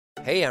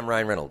Hey, I'm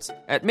Ryan Reynolds.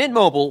 At Mint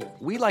Mobile,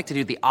 we like to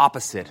do the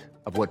opposite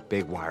of what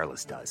Big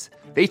Wireless does.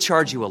 They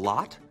charge you a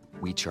lot,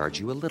 we charge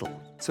you a little.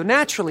 So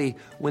naturally,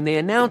 when they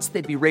announced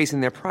they'd be raising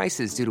their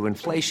prices due to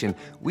inflation,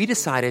 we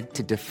decided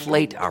to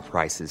deflate our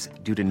prices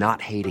due to not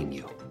hating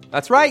you.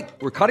 That's right.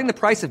 We're cutting the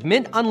price of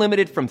Mint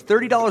Unlimited from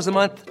 $30 a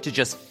month to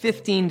just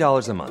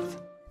 $15 a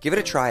month. Give it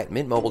a try at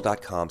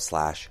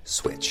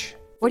mintmobile.com/switch.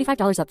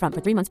 $45 up front for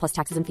 3 months plus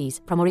taxes and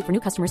fees. Promo rate for new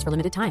customers for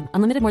limited time.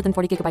 Unlimited more than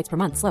 40 gigabytes per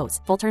month. Slows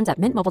full terms at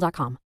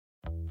mintmobile.com.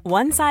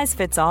 One size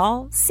fits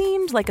all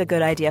seemed like a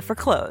good idea for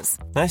clothes.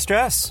 Nice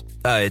dress.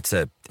 It's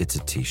a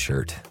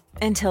t-shirt.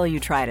 Until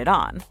you tried it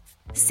on.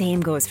 Same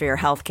goes for your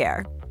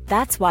healthcare.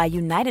 That's why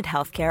United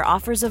Healthcare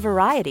offers a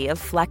variety of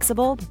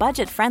flexible,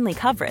 budget-friendly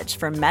coverage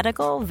for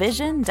medical,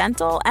 vision,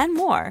 dental, and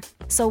more.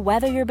 So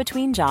whether you're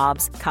between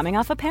jobs, coming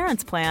off a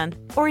parent's plan,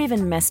 or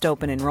even missed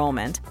open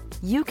enrollment,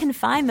 you can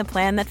find the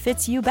plan that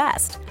fits you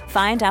best.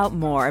 Find out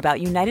more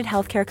about United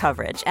Healthcare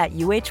coverage at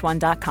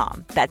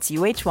uh1.com. That's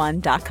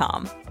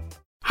uh1.com.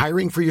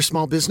 Hiring for your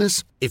small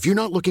business? If you're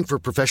not looking for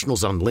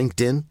professionals on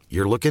LinkedIn,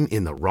 you're looking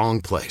in the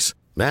wrong place.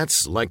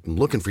 That's like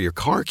looking for your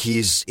car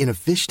keys in a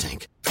fish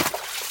tank.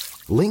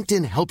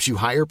 LinkedIn helps you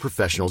hire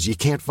professionals you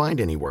can't find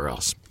anywhere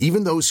else,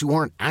 even those who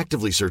aren't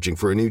actively searching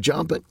for a new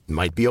job but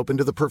might be open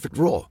to the perfect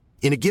role.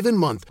 In a given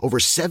month, over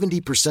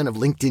 70% of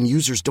LinkedIn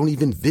users don't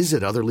even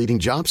visit other leading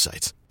job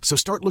sites. So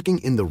start looking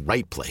in the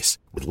right place.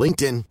 With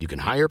LinkedIn, you can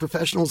hire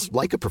professionals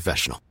like a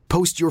professional.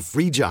 Post your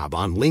free job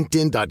on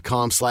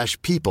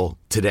linkedin.com/people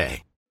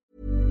today.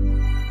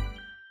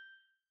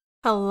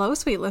 Hello,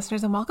 sweet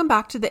listeners, and welcome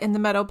back to the In the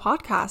Meadow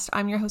podcast.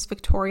 I'm your host,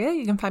 Victoria.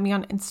 You can find me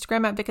on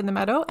Instagram at Vic in the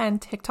Meadow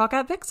and TikTok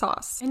at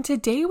Vixauce. And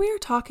today we are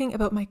talking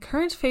about my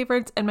current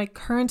favorites and my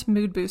current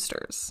mood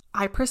boosters.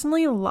 I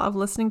personally love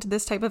listening to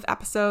this type of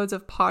episodes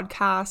of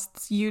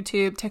podcasts,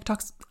 YouTube,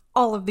 TikToks,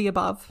 all of the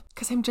above,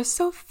 because I'm just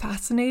so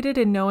fascinated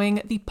in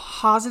knowing the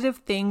positive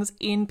things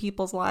in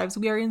people's lives.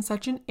 We are in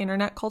such an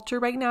internet culture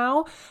right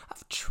now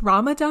of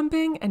trauma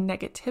dumping and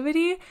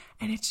negativity,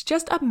 and it's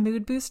just a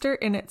mood booster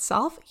in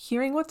itself,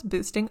 hearing what's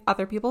boosting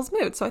other people's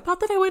moods. So I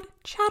thought that I would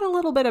chat a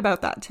little bit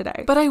about that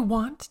today. But I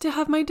want to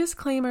have my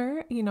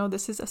disclaimer,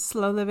 this is a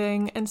slow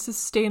living and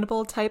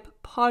sustainable type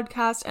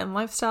podcast and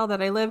lifestyle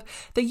that I live,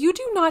 that you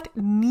do not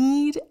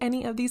need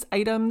any of these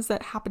items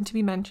that happen to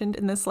be mentioned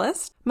in this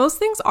list. Most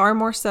things are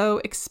more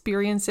so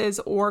experiences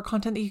or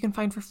content that you can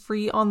find for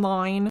free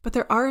online, but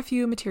there are a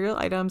few material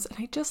items, and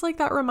I just like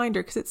that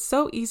reminder because it's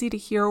so easy to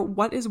hear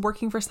what is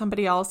working for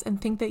somebody else and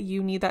think that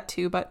you need that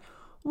too, but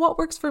what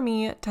works for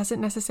me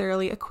doesn't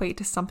necessarily equate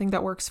to something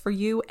that works for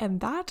you, and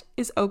that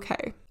is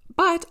okay.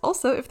 But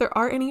also, if there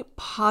are any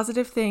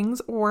positive things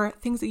or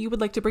things that you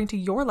would like to bring to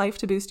your life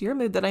to boost your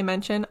mood that I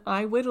mention,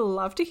 I would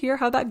love to hear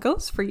how that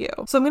goes for you.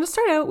 So I'm going to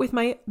start out with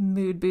my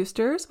mood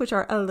boosters, which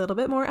are a little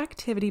bit more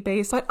activity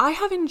based, but I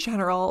have in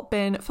general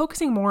been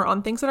focusing more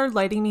on things that are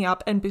lighting me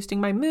up and boosting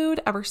my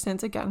mood ever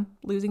since, again,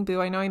 losing Boo.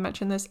 I know I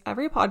mention this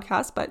every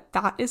podcast, but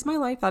that is my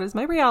life. That is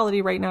my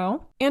reality right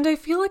now. And I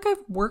feel like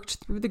I've worked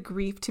through the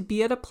grief to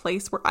be at a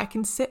place where I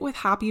can sit with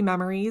happy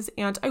memories,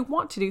 and I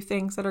want to do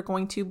things that are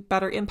going to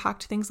better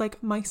impact things like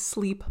my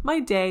sleep, my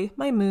day,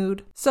 my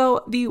mood.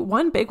 So the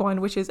one big one,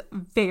 which is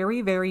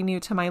very, very new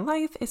to my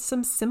life, is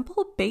some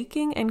simple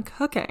baking and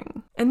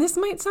cooking. And this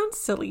might sound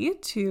silly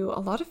to a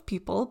lot of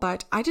people,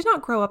 but I did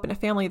not grow up in a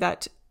family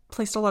that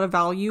placed a lot of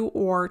value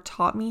or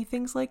taught me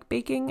things like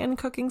baking and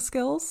cooking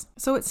skills.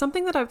 So it's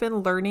something that I've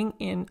been learning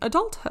in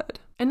adulthood.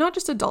 And not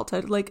just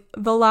adulthood, like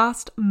the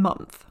last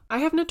month. I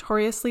have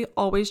notoriously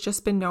always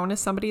just been known as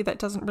somebody that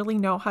doesn't really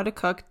know how to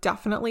cook,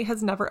 definitely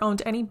has never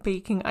owned any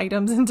baking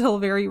items until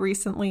very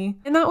recently.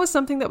 And that was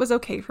something that was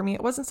okay for me.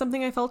 It wasn't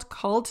something I felt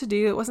called to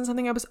do. It wasn't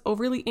something I was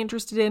overly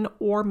interested in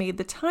or made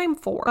the time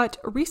for. But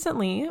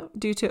recently,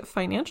 due to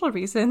financial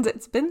reasons,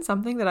 it's been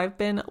something that I've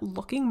been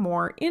looking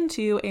more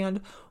into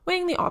and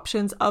weighing the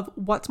options of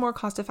what's more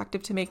cost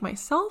effective to make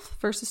myself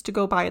versus to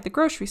go buy at the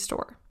grocery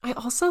store. I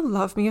also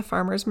love me a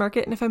farmer's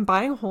market, and if I'm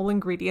buying whole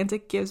ingredients,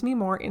 it gives me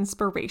more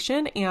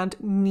inspiration and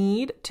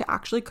need to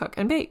actually cook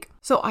and bake.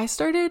 So I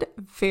started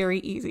very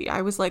easy.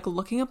 I was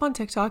looking up on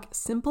TikTok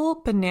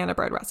simple banana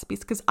bread recipes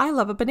because I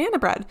love a banana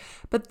bread,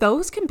 but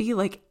those can be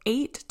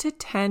 $8 to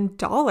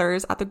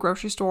 $10 at the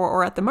grocery store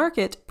or at the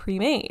market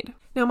pre-made.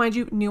 Now, mind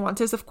you,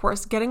 nuances, of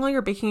course, getting all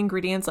your baking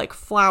ingredients like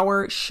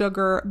flour,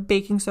 sugar,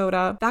 baking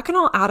soda, that can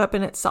all add up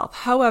in itself.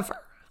 However,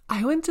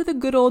 I went to the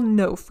good old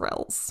No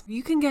Frills.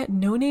 You can get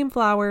no-name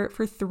flour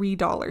for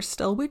 $3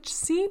 still, which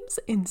seems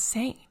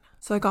insane.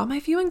 So I got my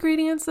few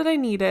ingredients that I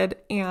needed,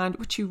 and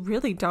which you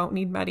really don't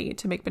need many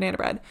to make banana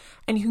bread.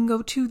 And you can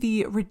go to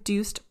the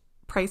reduced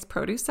price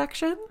produce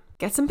section,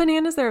 get some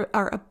bananas that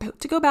are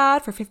about to go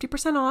bad for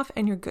 50% off,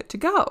 and you're good to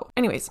go.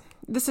 Anyways,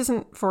 this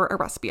isn't for a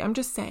recipe. I'm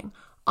just saying,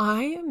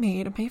 I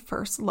made my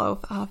first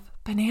loaf of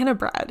banana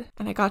bread,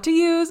 and I got to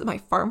use my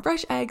farm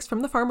fresh eggs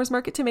from the farmer's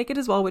market to make it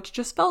as well, which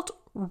just felt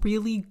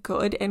really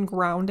good and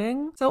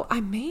grounding. So I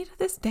made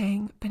this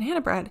dang banana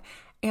bread,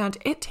 and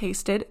it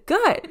tasted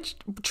good.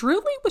 It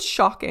truly was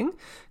shocking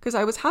because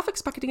I was half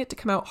expecting it to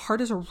come out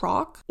hard as a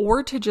rock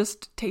or to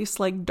just taste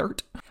like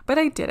dirt. But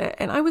I did it,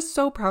 and I was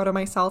so proud of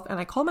myself, and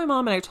I called my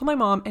mom and I told my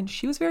mom, and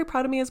she was very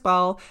proud of me as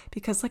well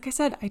because, like I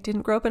said, I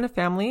didn't grow up in a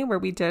family where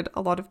we did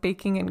a lot of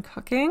baking and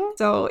cooking.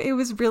 So it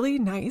was really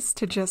nice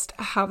to just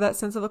have that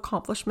sense of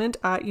accomplishment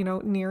at,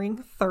 nearing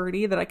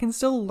 30, that I can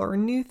still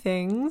learn new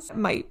things. It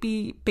might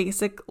be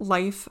basic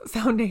life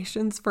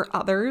foundations for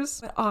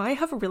others, but I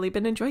have really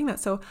been enjoying that.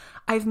 So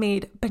I've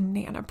made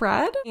banana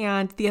bread,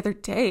 and the other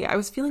day I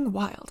was feeling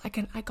wild.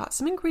 I got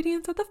some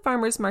ingredients at the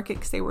farmer's market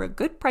because they were a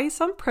good price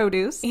on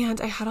produce,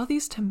 and I had all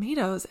these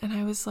tomatoes, and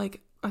I was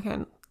like,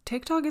 again,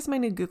 TikTok is my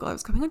new Google. I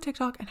was going on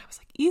TikTok and I was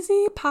like,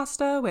 easy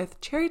pasta with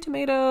cherry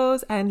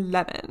tomatoes and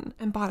lemon,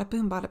 and bada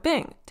boom, bada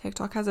bing.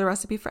 TikTok has a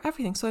recipe for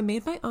everything. So I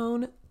made my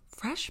own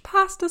fresh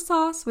pasta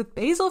sauce with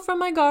basil from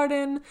my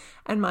garden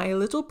and my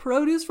little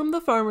produce from the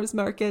farmer's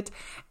market,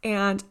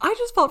 and I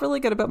just felt really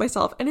good about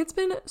myself, and it's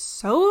been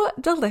so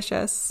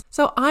delicious.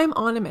 So I'm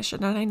on a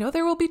mission, and I know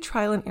there will be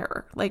trial and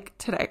error. Like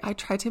today, I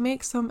tried to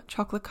make some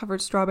chocolate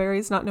covered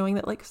strawberries, not knowing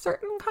that like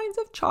certain kinds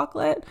of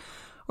chocolate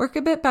work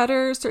a bit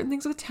better, certain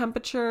things with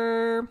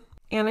temperature.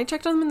 And I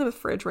checked on them in the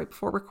fridge right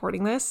before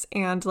recording this,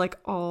 and like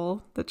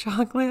all the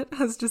chocolate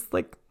has just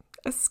like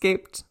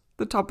escaped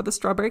the top of the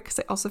strawberry because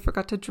I also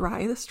forgot to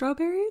dry the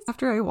strawberries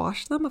after I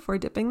washed them before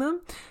dipping them.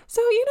 So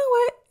you know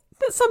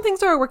what? Some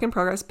things are a work in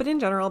progress, but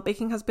in general,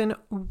 baking has been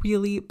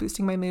really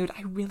boosting my mood.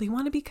 I really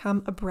want to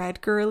become a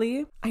bread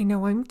girly. I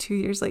know I'm 2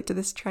 years late to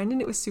this trend,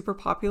 and it was super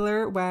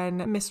popular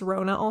when Miss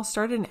Rona all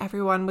started and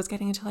everyone was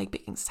getting into like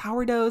baking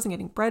sourdoughs and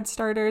getting bread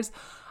starters.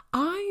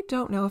 I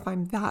don't know if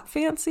I'm that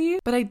fancy,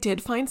 but I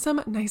did find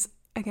some nice,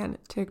 again,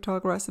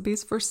 TikTok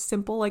recipes for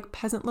simple like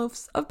peasant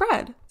loaves of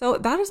bread. So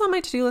that is on my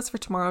to-do list for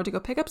tomorrow, to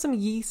go pick up some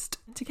yeast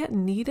and to get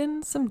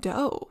kneading some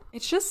dough.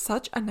 It's just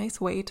such a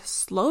nice way to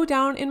slow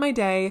down in my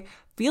day,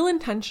 feel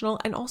intentional,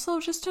 and also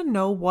just to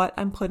know what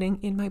I'm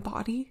putting in my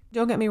body.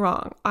 Don't get me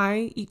wrong,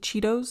 I eat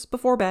Cheetos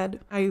before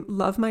bed. I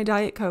love my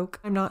Diet Coke.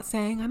 I'm not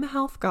saying I'm a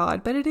health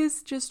god, but it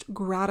is just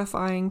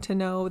gratifying to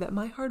know that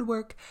my hard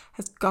work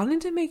has gone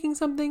into making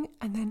something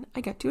and then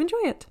I get to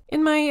enjoy it.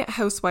 In my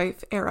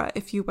housewife era,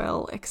 if you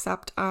will,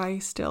 except I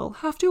still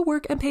have to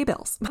work and pay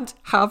bills and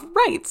have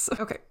rights.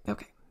 Okay,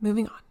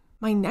 moving on.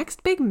 My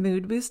next big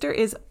mood booster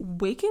is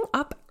waking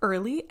up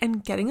early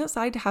and getting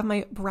outside to have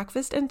my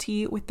breakfast and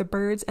tea with the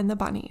birds and the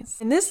bunnies.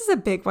 And this is a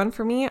big one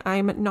for me.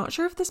 I'm not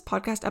sure if this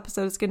podcast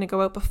episode is going to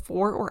go out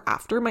before or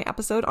after my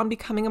episode on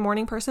becoming a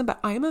morning person,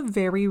 but I am a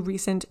very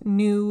recent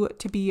new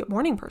to be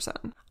morning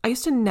person. I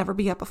used to never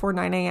be up before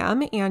 9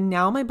 a.m. and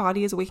now my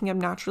body is waking up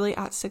naturally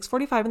at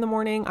 6:45 in the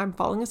morning. I'm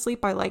falling asleep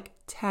by like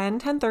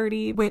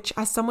 10:30, which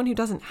as someone who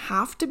doesn't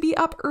have to be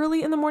up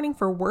early in the morning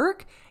for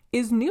work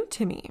is new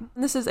to me.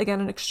 And this is,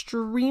 again, an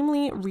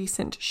extremely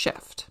recent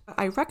shift.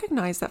 I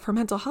recognize that for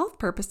mental health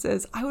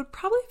purposes, I would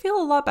probably feel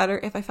a lot better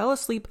if I fell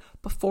asleep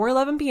before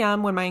 11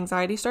 p.m. when my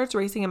anxiety starts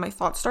racing and my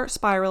thoughts start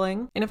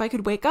spiraling, and if I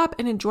could wake up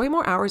and enjoy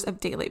more hours of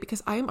daylight,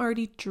 because I am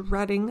already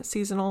dreading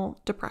seasonal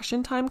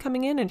depression time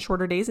coming in and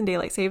shorter days and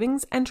daylight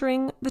savings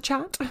entering the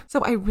chat.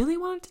 So I really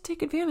wanted to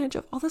take advantage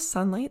of all the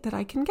sunlight that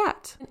I can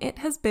get. And it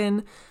has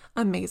been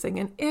amazing.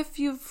 And if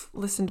you've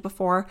listened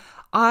before,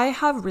 I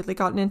have really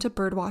gotten into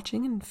bird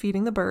watching and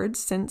feeding the birds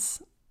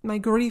since my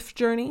grief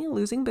journey,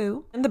 losing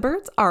Boo. And the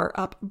birds are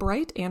up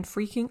bright and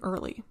freaking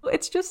early.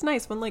 It's just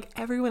nice when like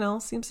everyone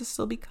else seems to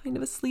still be kind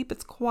of asleep.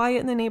 It's quiet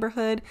in the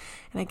neighborhood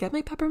and I get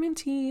my peppermint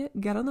tea,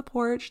 get on the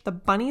porch. The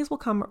bunnies will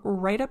come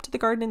right up to the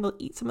garden and they'll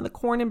eat some of the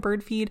corn and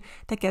bird feed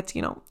that gets,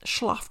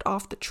 sloughed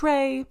off the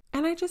tray.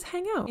 And I just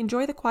hang out,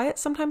 enjoy the quiet.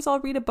 Sometimes I'll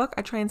read a book.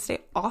 I try and stay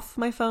off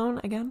my phone,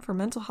 again, for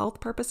mental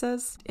health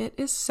purposes. It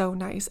is so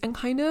nice. And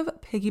kind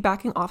of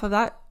piggybacking off of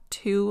that,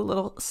 2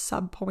 little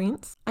sub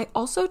points. I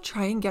also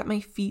try and get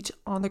my feet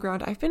on the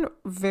ground. I've been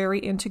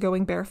very into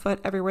going barefoot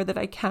everywhere that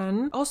I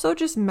can. Also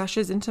just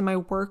meshes into my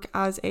work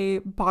as a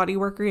body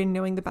worker and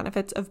knowing the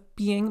benefits of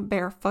being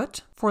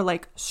barefoot for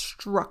like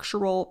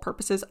structural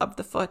purposes of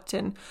the foot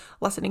and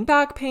lessening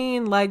back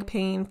pain, leg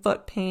pain,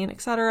 foot pain,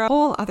 etc.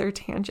 Whole other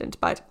tangent,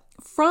 but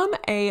from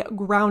a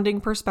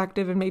grounding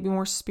perspective and maybe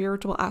more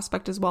spiritual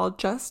aspect as well,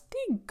 just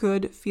the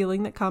good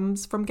feeling that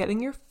comes from getting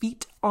your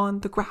feet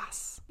on the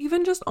grass,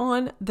 even just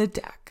on the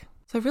deck.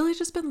 So I've really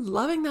just been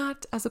loving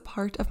that as a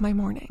part of my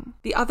morning.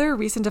 The other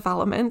recent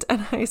development,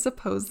 and I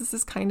suppose this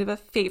is kind of a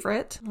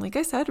favorite, like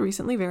I said,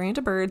 recently very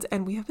into birds,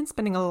 and we have been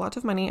spending a lot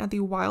of money at the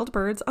Wild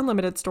Birds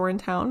Unlimited store in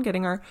town,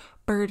 getting our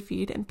bird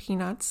feed and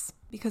peanuts,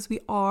 because we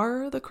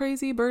are the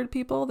crazy bird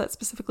people that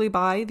specifically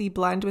buy the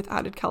blend with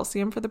added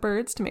calcium for the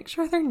birds to make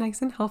sure they're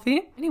nice and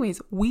healthy.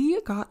 Anyways, we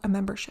got a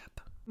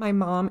membership. My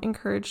mom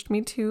encouraged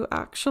me to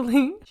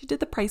actually. She did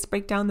the price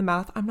breakdown, the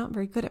math. I'm not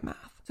very good at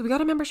math. So we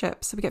got a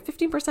membership. So we get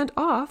 15%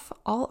 off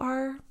all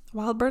our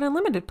Wild Bird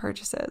Unlimited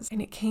purchases.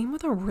 And it came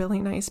with a really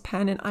nice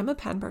pen. And I'm a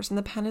pen person.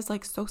 The pen is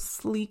like so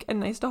sleek and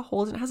nice to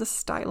hold. And it has a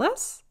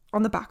stylus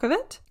on the back of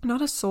it.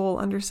 Not a soul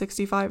under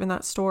 65 in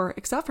that store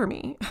except for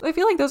me. I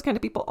feel like those kind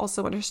of people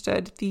also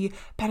understood the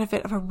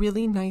benefit of a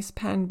really nice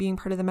pen being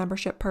part of the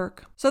membership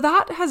perk. So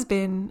that has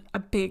been a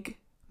big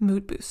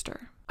mood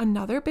booster.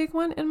 Another big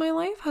one in my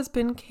life has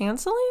been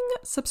canceling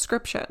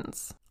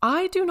subscriptions.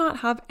 I do not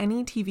have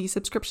any TV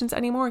subscriptions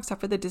anymore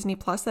except for the Disney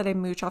Plus that I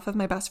mooch off of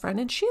my best friend,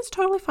 and she's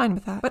totally fine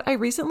with that. But I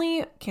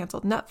recently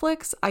canceled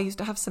Netflix. I used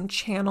to have some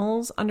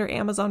channels under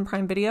Amazon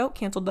Prime Video,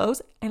 canceled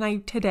those, and I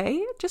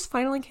today just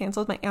finally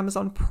canceled my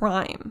Amazon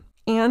Prime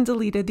and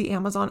deleted the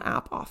Amazon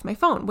app off my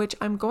phone, which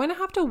I'm going to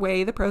have to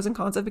weigh the pros and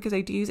cons of because I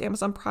do use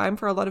Amazon Prime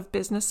for a lot of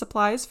business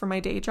supplies for my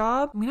day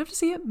job. I'm gonna have to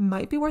see, it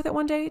might be worth it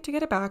one day to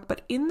get it back.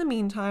 But in the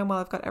meantime, while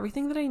I've got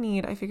everything that I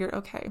need, I figured,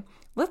 okay,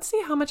 let's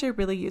see how much I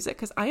really use it,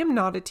 because I am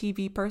not a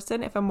TV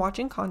person. If I'm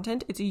watching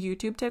content, it's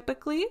YouTube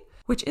typically,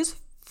 which is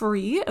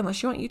free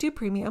unless you want YouTube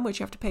Premium, which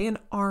you have to pay an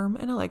arm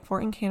and a leg for.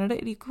 In Canada,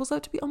 it equals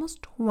out to be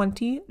almost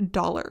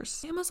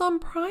 $20. Amazon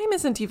Prime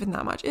isn't even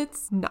that much.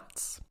 It's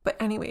nuts.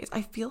 But anyways,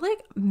 I feel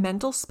like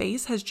mental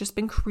space has just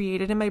been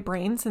created in my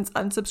brain since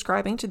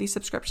unsubscribing to these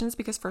subscriptions,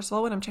 because first of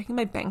all, when I'm checking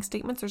my bank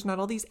statements, there's not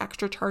all these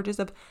extra charges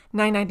of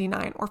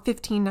 $9.99 or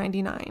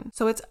 $15.99.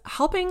 So it's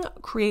helping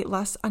create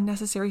less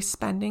unnecessary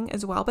spending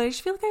as well. But I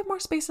just feel like I have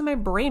more space in my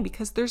brain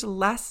because there's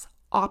less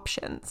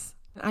options.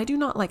 I do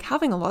not like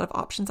having a lot of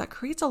options. That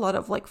creates a lot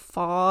of like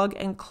fog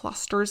and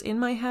clusters in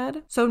my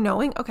head. So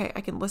knowing, okay,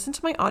 I can listen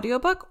to my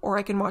audiobook or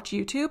I can watch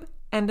YouTube,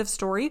 end of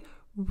story,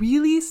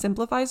 really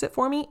simplifies it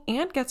for me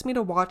and gets me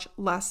to watch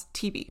less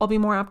TV. I'll be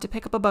more apt to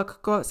pick up a book,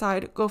 go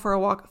outside, go for a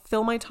walk,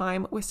 fill my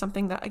time with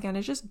something that, again,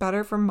 is just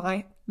better for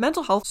my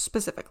mental health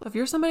specifically. If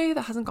you're somebody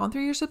that hasn't gone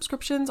through your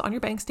subscriptions on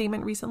your bank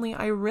statement recently,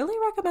 I really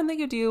recommend that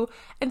you do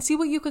and see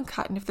what you can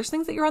cut. And if there's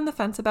things that you're on the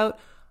fence about,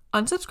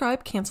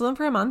 unsubscribe, cancel them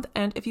for a month,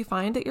 and if you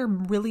find that you're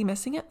really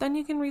missing it, then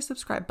you can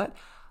resubscribe. But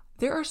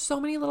there are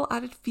so many little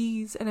added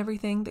fees and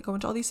everything that go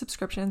into all these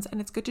subscriptions, and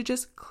it's good to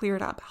just clear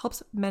it up. It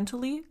helps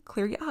mentally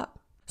clear you up.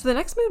 So the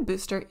next mood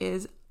booster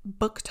is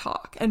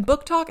BookTok, and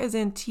BookTok is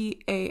in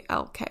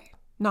TALK,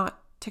 not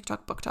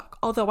TikTok BookTok,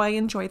 although I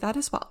enjoy that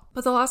as well.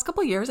 But the last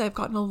couple of years, I've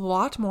gotten a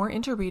lot more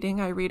into reading.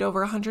 I read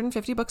over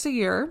 150 books a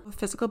year,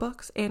 physical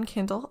books and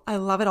Kindle. I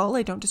love it all.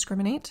 I don't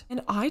discriminate.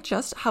 And I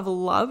just have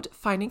loved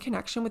finding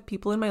connection with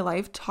people in my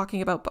life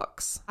talking about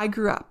books. I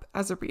grew up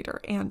as a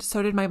reader, and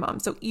so did my mom.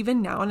 So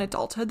even now in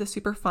adulthood, the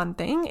super fun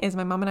thing is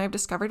my mom and I have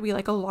discovered we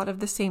like a lot of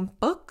the same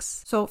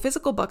books. So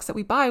physical books that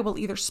we buy will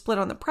either split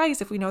on the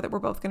price if we know that we're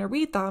both going to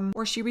read them,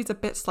 or she reads a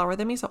bit slower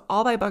than me. So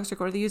I'll buy books or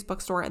go to the used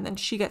bookstore, and then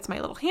she gets my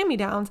little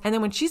hand-me-downs. And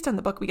then when she's done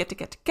the book, we get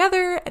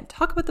together and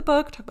talk about the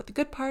book, talk about the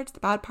good parts, the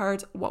bad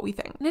parts, what we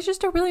think. And it's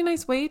just a really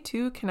nice way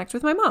to connect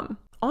with my mom.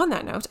 On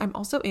that note, I'm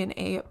also in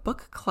a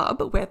book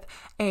club with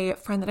a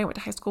friend that I went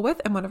to high school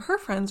with and one of her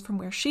friends from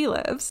where she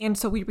lives. And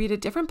so we read a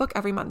different book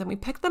every month, and we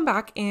picked them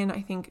back in,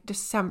 I think,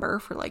 December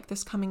for like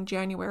this coming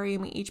January.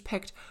 And we each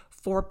picked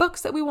 4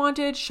 books that we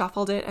wanted,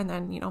 shuffled it, and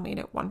then, made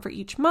it one for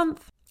each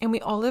month. And we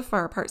all live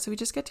far apart. So we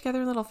just get together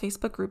in a little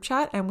Facebook group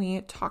chat and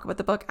we talk about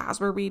the book as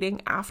we're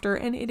reading after.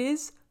 And it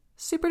is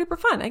super duper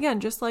fun. Again,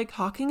 just like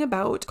talking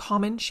about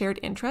common shared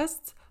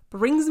interests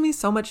brings me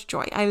so much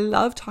joy. I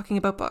love talking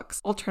about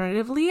books.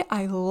 Alternatively,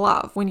 I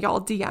love when y'all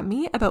DM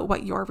me about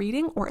what you're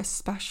reading, or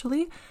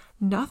especially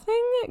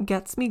nothing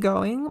gets me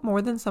going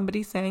more than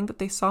somebody saying that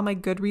they saw my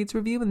Goodreads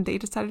review and they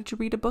decided to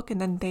read a book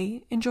and then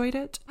they enjoyed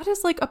it. That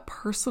is like a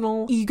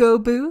personal ego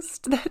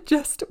boost that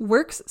just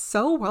works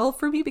so well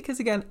for me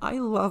because, again, I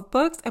love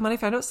books. And when I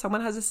found out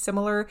someone has a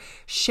similar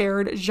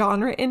shared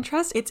genre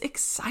interest, it's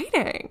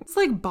exciting. It's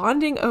like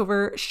bonding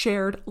over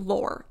shared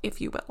lore,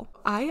 if you will.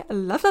 I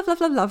love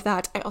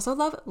that. I also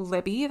love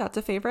Libby. That's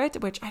a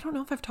favorite, which I don't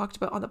know if I've talked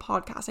about on the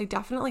podcast. I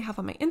definitely have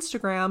on my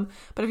Instagram,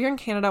 but if you're in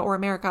Canada or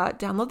America,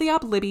 download the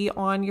app Libby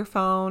on your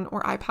phone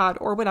or iPad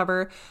or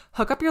whatever,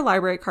 hook up your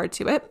library card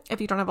to it. If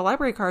you don't have a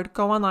library card,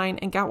 go online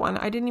and get one.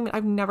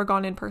 I've never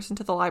gone in person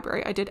to the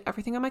library. I did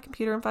everything on my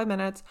computer in 5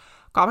 minutes,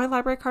 got my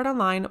library card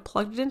online,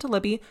 plugged it into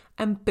Libby,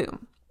 and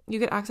boom, you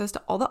get access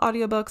to all the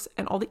audiobooks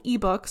and all the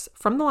ebooks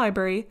from the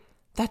library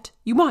that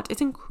you want. It's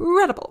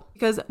incredible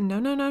because no,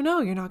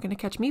 you're not going to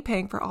catch me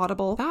paying for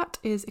Audible. That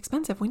is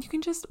expensive when you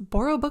can just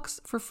borrow books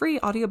for free,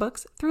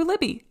 audiobooks through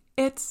Libby.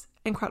 It's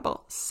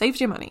incredible.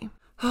 Saves you money.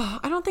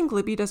 I don't think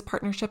Libby does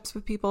partnerships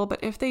with people,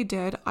 but if they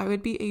did, I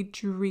would be a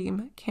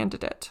dream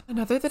candidate.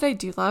 Another that I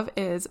do love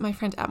is my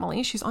friend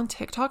Emily. She's on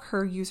TikTok.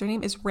 Her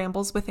username is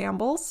Rambles with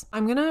Ambles.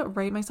 I'm going to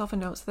write myself a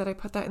note so that I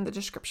put that in the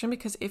description,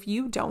 because if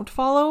you don't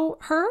follow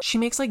her, she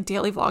makes like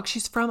daily vlogs.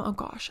 She's from,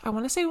 I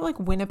want to say like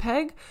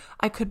Winnipeg.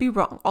 I could be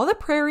wrong. All the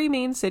prairie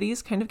main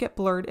cities kind of get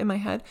blurred in my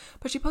head,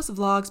 but she posts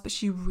vlogs, but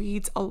she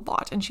reads a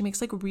lot, and she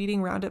makes like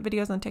reading roundup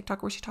videos on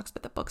TikTok where she talks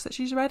about the books that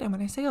she's read. And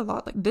when I say a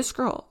lot, like this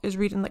girl is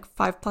reading like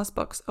 5+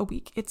 books a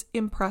week. It's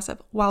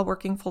impressive while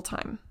working full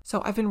time.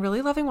 So I've been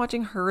really loving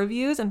watching her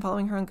reviews and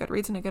following her on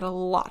Goodreads, and I get a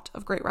lot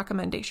of great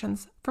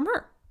recommendations from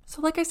her.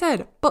 So like I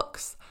said,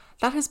 books.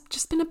 that has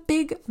just been a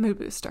big mood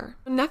booster.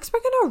 Next, we're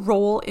going to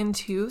roll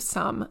into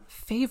some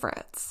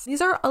favorites.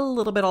 These are a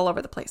little bit all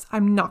over the place,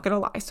 I'm not going to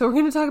lie. So we're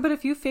going to talk about a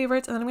few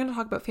favorites, and then I'm going to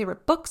talk about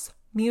favorite books,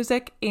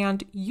 music,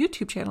 and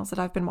YouTube channels that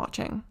I've been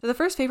watching. So the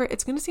first favorite,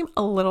 it's going to seem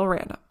a little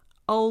random,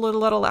 a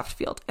little left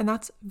field, and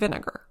that's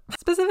vinegar,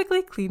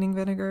 specifically cleaning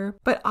vinegar.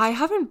 But I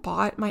haven't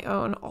bought my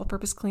own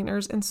all-purpose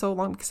cleaners in so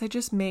long because I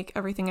just make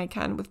everything I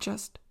can with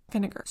just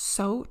vinegar.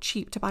 So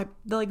cheap to buy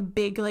the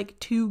big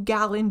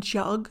 2-gallon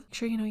jug. Make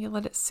sure you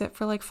let it sit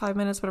for 5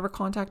 minutes, whatever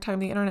contact time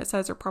the internet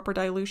says or proper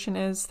dilution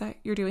is that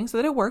you're doing, so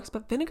that it works.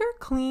 But vinegar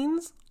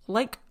cleans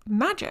like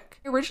magic.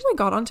 I originally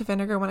got onto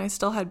vinegar when I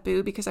still had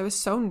Boo because I was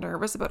so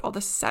nervous about all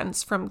the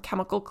scents from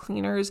chemical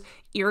cleaners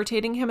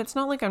irritating him. It's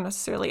not like I'm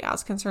necessarily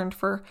as concerned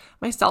for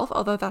myself,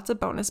 although that's a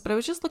bonus, but I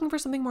was just looking for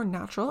something more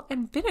natural,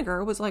 and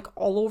vinegar was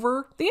all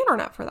over the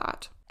internet for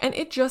that. And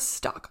it just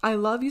stuck. I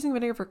love using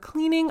vinegar for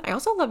cleaning. I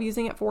also love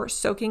using it for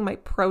soaking my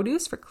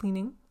produce, for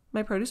cleaning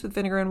my produce with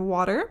vinegar and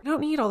water. I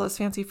don't need all those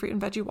fancy fruit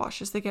and veggie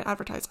washes that get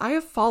advertised. I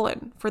have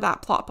fallen for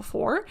that plot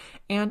before,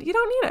 and you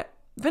don't need it.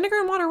 Vinegar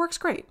and water works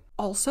great.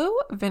 Also,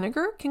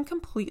 vinegar can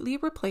completely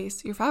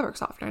replace your fabric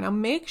softener. Now,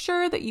 make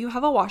sure that you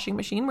have a washing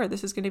machine where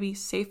this is going to be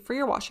safe for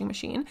your washing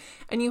machine,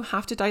 and you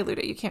have to dilute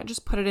it. You can't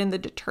just put it in the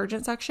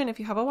detergent section. If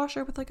you have a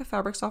washer with a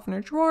fabric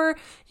softener drawer,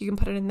 you can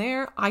put it in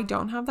there. I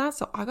don't have that,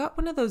 so I got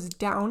one of those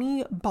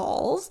Downy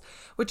balls,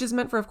 which is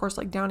meant for, of course,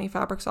 Downy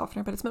fabric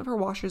softener, but it's meant for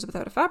washers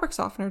without a fabric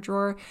softener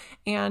drawer,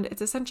 and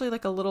it's essentially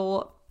a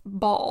little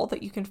ball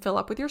that you can fill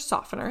up with your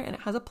softener, and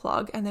it has a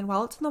plug, and then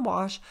while it's in the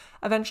wash,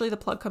 eventually the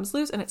plug comes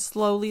loose and it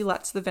slowly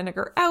lets the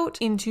vinegar out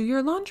into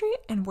your laundry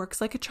and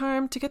works like a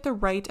charm to get the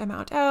right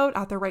amount out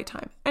at the right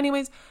time.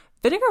 Anyways,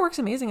 vinegar works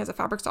amazing as a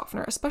fabric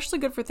softener, especially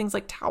good for things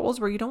like towels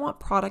where you don't want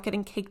product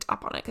getting caked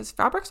up on it, because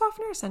fabric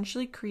softener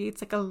essentially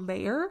creates a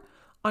layer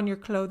on your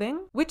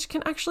clothing, which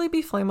can actually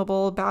be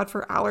flammable, bad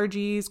for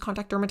allergies,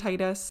 contact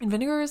dermatitis, and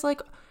vinegar is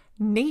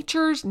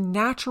nature's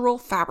natural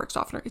fabric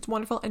softener. It's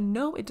wonderful, and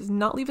no, it does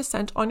not leave a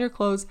scent on your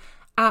clothes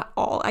at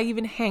all. I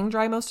even hang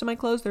dry most of my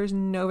clothes. There's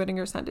no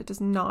vinegar scent. It does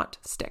not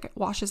stick. It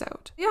washes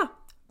out. Yeah,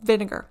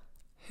 vinegar.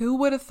 Who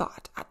would have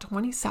thought at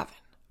 27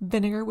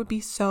 vinegar would be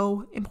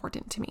so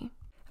important to me?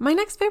 My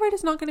next favorite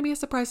is not going to be a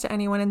surprise to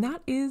anyone, and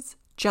that is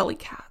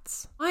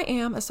Jellycats. I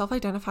am a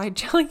self-identified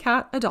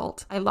Jellycat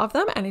adult. I love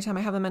them. Anytime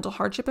I have a mental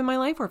hardship in my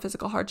life or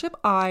physical hardship,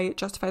 I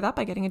justify that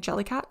by getting a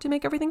Jellycat to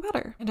make everything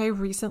better. And I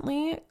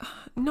recently,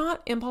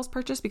 not impulse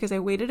purchased because I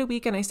waited a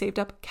week and I saved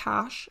up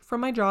cash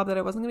from my job that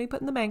I wasn't going to be put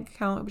in the bank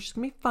account, it was just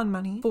going to be fun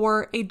money,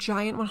 for a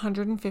giant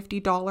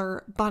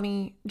 $150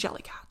 bunny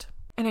Jellycat.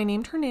 And I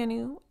named her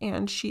Nanu,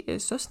 and she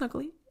is so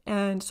snuggly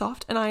and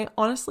soft, and I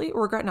honestly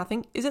regret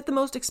nothing. Is it the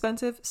most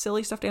expensive,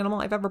 silly stuffed animal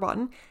I've ever bought?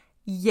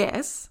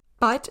 Yes.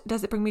 But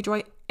does it bring me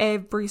joy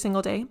every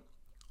single day?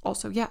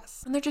 Also,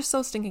 yes. And they're just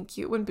so stinking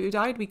cute. When Boo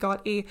died, we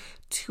got a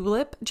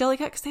tulip Jellycat,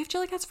 because they have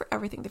Jellycats for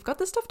everything. They've got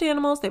the stuffed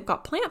animals, they've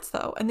got plants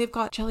though, and they've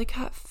got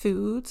Jellycat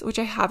foods, which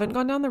I haven't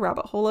gone down the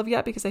rabbit hole of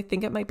yet because I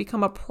think it might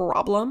become a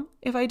problem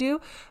if I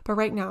do. But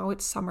right now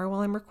it's summer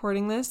while I'm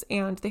recording this,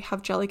 and they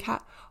have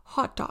Jellycat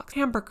hot dogs,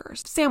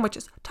 hamburgers,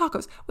 sandwiches,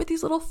 tacos with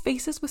these little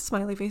faces with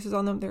smiley faces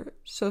on them. They're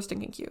so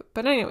stinking cute.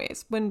 But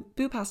anyways, when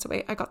Boo passed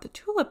away, I got the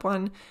tulip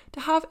one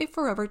to have a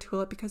forever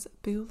tulip because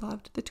Boo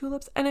loved the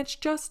tulips, and it's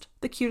just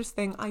the cutest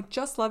thing. I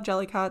just love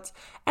Jellycats.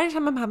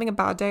 Anytime I'm having a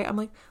bad day, I'm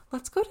like,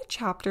 let's go to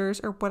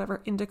Chapters or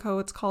whatever Indico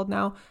it's called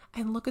now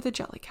and look at the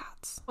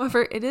Jellycats.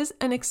 However, it is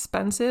an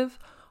expensive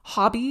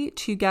hobby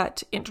to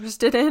get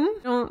interested in.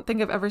 I don't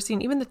think I've ever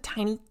seen even the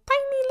tiny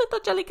little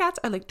Jellycats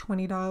are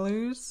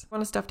 $20.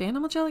 Want a stuffed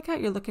animal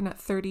Jellycat, you're looking at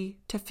 $30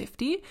 to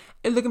 $50.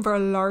 You're looking for a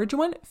large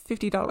one,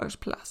 $50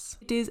 plus.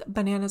 It is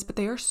bananas, but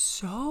they are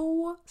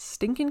so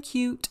stinking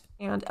cute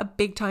and a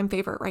big time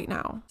favorite right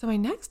now. So my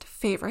next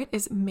favorite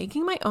is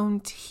making my own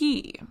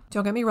tea.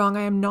 Don't get me wrong,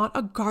 I am not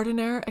a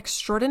gardener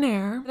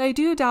extraordinaire, but I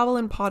do dabble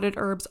in potted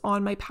herbs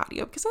on my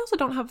patio because I also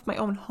don't have my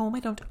own home.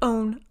 I don't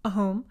own a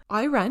home.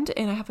 I rent,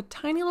 and I have a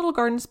tiny little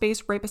garden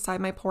space right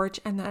beside my porch,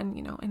 and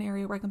then, an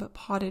area where I can put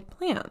potted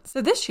plants.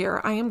 So this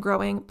year I am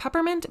growing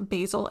peppermint,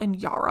 basil, and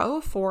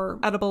yarrow for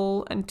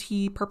edible and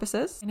tea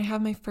purposes. And I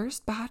have my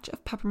first batch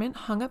of peppermint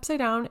hung upside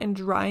down and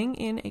drying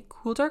in a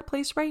cool, dark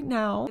place right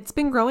now. It's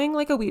been growing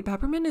like a weed.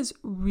 Peppermint is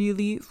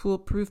really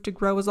foolproof to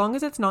grow as long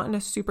as it's not in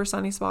a super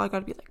sunny spot. I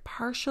gotta be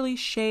partially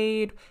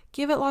shade,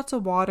 give it lots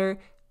of water,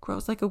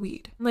 grows like a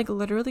weed.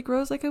 Literally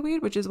grows like a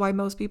weed, which is why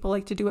most people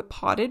like to do it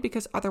potted,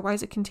 because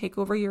otherwise it can take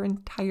over your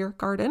entire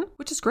garden,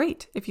 which is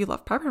great if you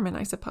love peppermint,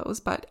 I suppose.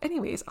 But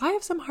anyways, I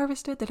have some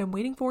harvested that I'm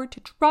waiting for to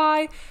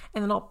dry,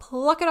 and then I'll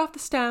pluck it off the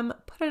stem,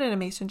 put it in a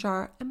mason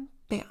jar, and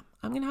bam,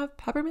 I'm gonna have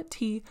peppermint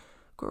tea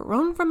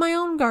grown from my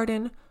own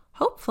garden,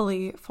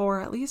 hopefully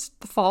for at least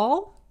the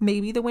fall,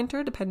 maybe the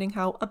winter, depending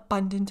how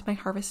abundant my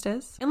harvest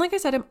is. And like I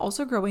said, I'm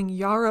also growing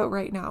yarrow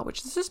right now,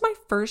 which this is my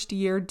first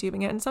year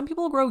doing it. And some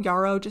people grow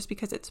yarrow just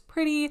because it's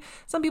pretty.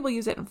 Some people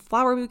use it in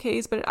flower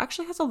bouquets, but it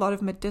actually has a lot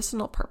of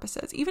medicinal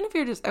purposes. Even if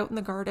you're just out in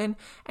the garden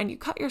and you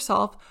cut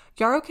yourself,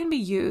 yarrow can be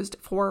used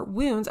for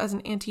wounds as an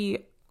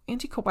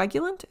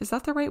anticoagulant. Is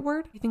that the right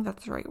word? I think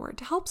that's the right word,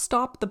 to help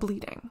stop the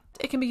bleeding.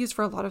 It can be used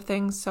for a lot of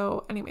things.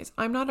 So anyways,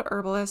 I'm not an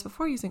herbalist.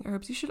 Before using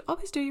herbs, you should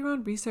always do your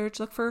own research,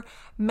 look for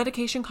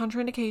medication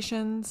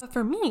contraindications. But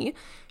for me,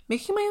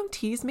 making my own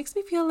teas makes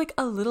me feel like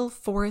a little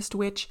forest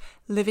witch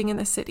living in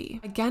the city.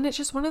 Again, it's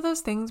just one of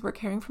those things where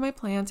caring for my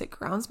plants, it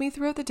grounds me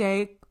throughout the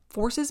day,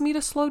 forces me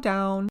to slow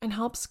down, and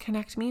helps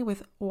connect me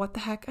with what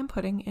the heck I'm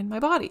putting in my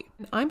body.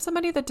 And I'm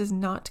somebody that does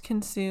not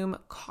consume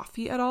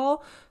coffee at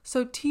all,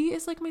 so tea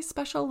is like my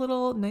special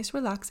little nice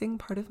relaxing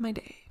part of my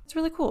day. It's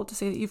really cool to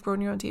say that you've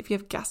grown your own tea. If you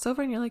have guests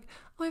over and you're like,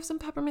 oh, I have some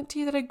peppermint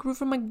tea that I grew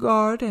from my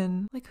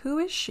garden. Like, who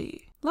is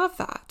she? Love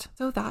that.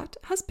 So that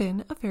has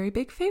been a very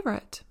big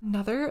favorite.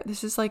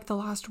 This is like the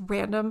last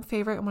random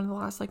favorite and one of the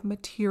last like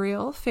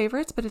material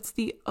favorites, but it's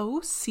the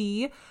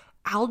OC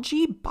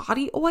algae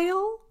body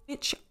oil,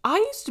 which I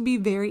used to be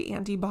very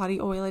anti-body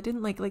oil. I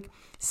didn't like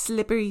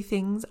slippery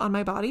things on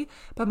my body,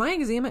 but my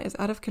eczema is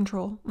out of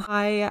control.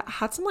 I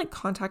had some like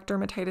contact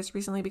dermatitis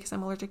recently because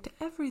I'm allergic to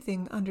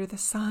everything under the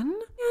sun,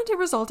 and it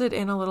resulted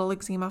in a little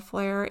eczema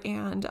flare,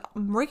 and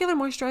regular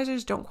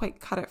moisturizers don't quite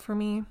cut it for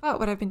me. But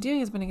what I've been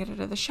doing is when I get out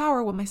of the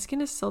shower, when my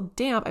skin is still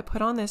damp, I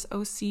put on this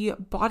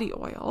OC body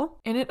oil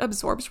and it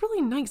absorbs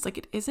really nice. Like,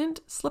 it isn't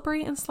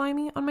slippery and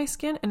slimy on my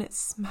skin, and it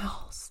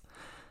smells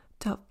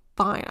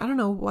divine. I don't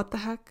know what the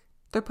heck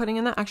they're putting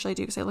in that. Actually, I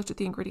do, because I looked at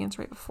the ingredients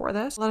right before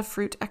this. A lot of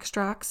fruit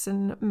extracts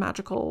and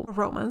magical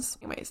aromas.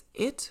 Anyways,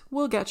 it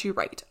will get you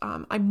right.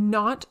 I'm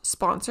not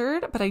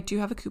sponsored, but I do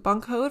have a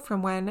coupon code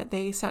from when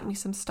they sent me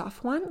some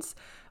stuff once,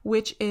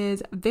 which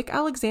is Vic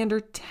Alexander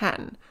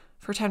 10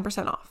 for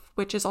 10% off,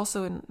 which is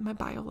also in my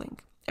bio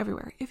link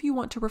everywhere if you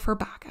want to refer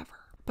back ever.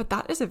 But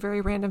that is a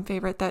very random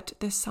favorite that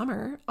this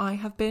summer I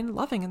have been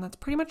loving, and that's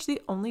pretty much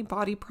the only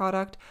body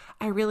product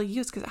I really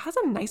use because it has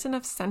a nice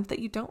enough scent that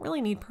you don't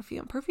really need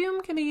perfume.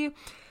 Perfume can be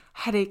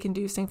headache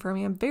inducing for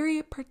me. I'm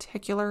very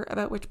particular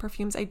about which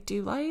perfumes I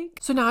do like.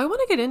 So now I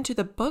want to get into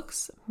the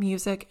books,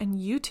 music, and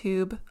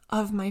YouTube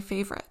of my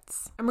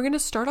favorites. And we're going to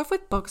start off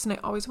with books, and I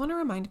always want to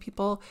remind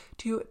people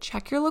to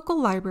check your local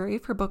library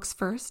for books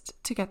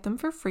first to get them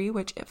for free,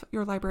 which if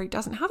your library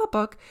doesn't have a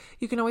book,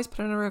 you can always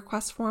put in a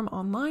request form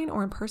online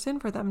or in person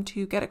for them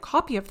to get a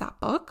copy of that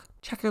book.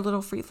 Check your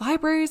little free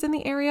libraries in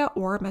the area,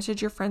 or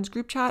message your friends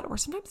group chat, or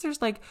sometimes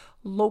there's like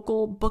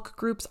local book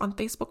groups on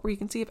Facebook where you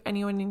can see if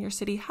anyone in your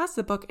city has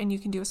the book and you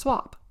can do a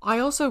swap. I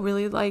also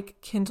really like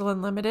Kindle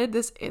Unlimited.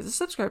 This is a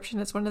subscription.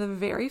 It's one of the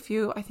very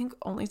few, I think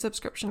only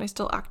subscription I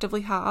still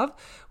actively have,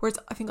 where it's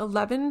I think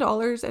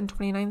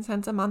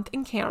 $11.29 a month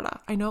in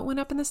Canada. I know it went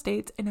up in the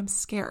States and I'm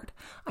scared.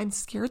 I'm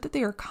scared that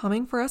they are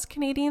coming for us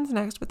Canadians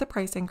next with the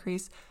price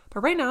increase.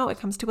 But right now it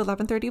comes to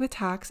 $11.30 with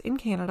tax in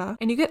Canada,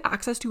 and you get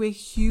access to a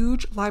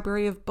huge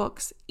library of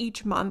books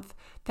each month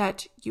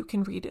that you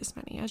can read as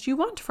many as you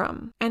want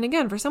from. And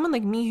again, for someone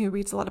like me who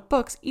reads a lot of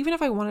books, even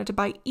if I wanted to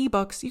buy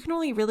ebooks, you can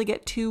only really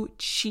get 2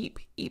 cheap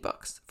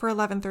ebooks for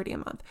 $11.30 a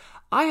month.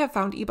 I have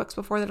found ebooks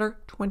before that are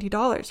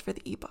 $20 for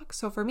the ebook.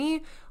 So for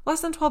me, less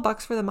than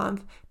 $12 for the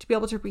month to be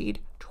able to read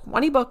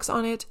 20 books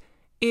on it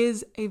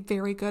is a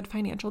very good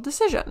financial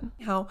decision.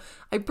 Now,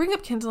 I bring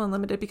up Kindle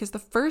Unlimited because the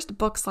first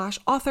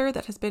book/author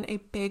that has been a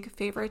big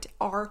favorite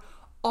are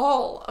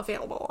all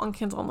available on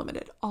Kindle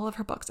Unlimited, all of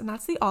her books, and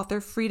that's the author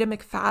Freida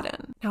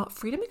McFadden. Now,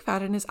 Freida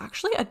McFadden is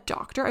actually a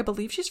doctor. I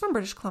believe she's from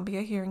British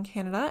Columbia here in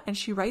Canada, and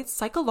she writes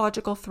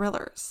psychological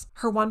thrillers.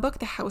 Her one book,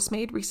 The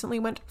Housemaid, recently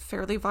went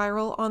fairly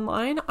viral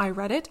online. I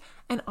read it,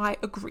 and I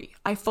agree.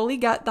 I fully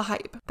get the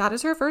hype. That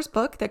is her first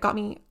book that got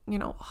me,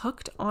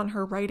 hooked on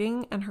her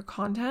writing and her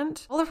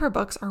content. All of her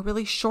books are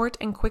really short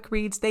and quick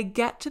reads. They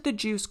get to the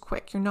juice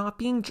quick. You're not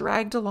being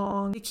dragged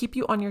along. They keep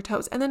you on your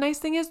toes. And the nice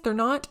thing is they're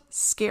not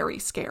scary.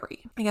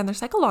 Again, they're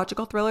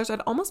psychological thrillers.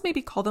 I'd almost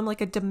maybe call them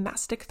like a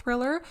domestic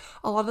thriller.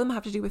 A lot of them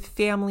have to do with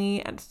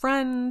family and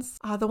friends.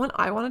 The one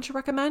I wanted to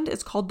recommend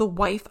is called The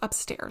Wife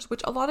Upstairs,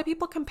 which a lot of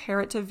people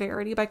compare it to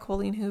Verity by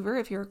Colleen Hoover,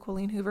 if you're a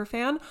Colleen Hoover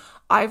fan.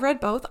 I've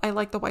read both. I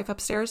like The Wife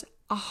Upstairs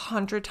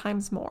 100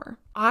 times more.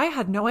 I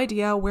had no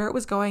idea where it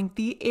was going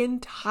the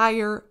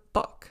entire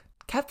book.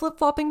 Kept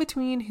flip-flopping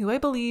between who I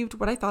believed,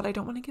 what I thought. I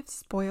don't want to give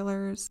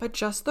spoilers, but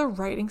just the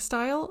writing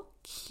style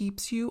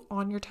keeps you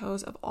on your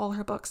toes of all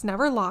her books.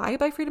 Never Lie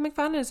by Freida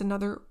McFadden is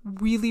another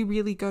really,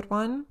 really good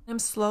one. I'm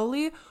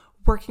slowly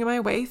working my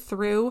way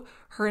through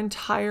her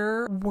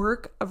entire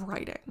work of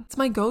writing. It's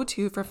my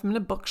go-to for if I'm in a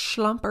book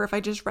slump, or if I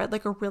just read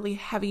like a really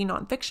heavy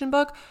nonfiction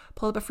book,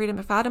 pull up a Freida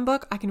McFadden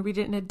book, I can read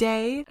it in a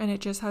day, and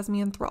it just has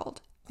me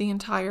enthralled the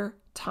entire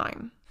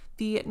time.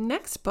 The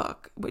next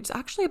book, which is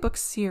actually a book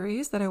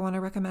series that I want to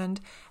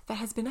recommend that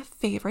has been a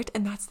favorite,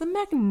 and that's the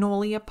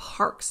Magnolia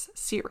Parks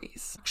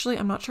series. Actually,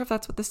 I'm not sure if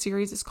that's what the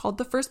series is called.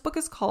 The first book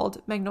is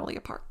called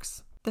Magnolia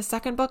Parks. The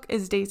second book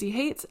is Daisy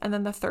Hates, and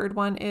then the third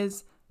one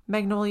is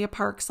Magnolia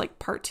Parks, like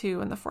part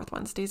 2, and the fourth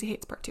one's Daisy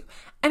Hates part 2.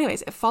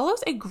 Anyways, it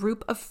follows a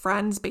group of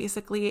friends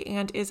basically,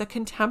 and is a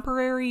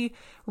contemporary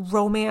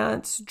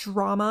romance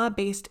drama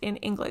based in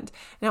England.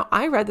 Now,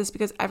 I read this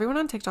because everyone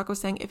on TikTok was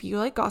saying, if you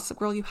like Gossip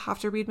Girl, you have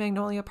to read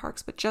Magnolia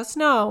Parks, but just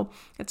know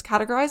it's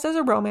categorized as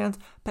a romance,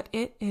 but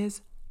it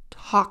is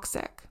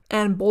toxic.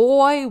 And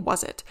boy,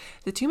 was it.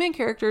 The two main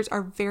characters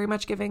are very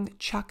much giving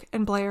Chuck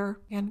and Blair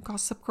and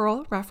Gossip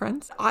Girl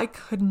reference. I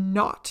could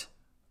not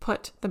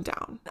put them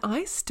down.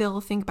 I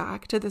still think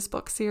back to this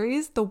book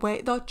series, the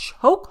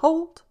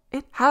chokehold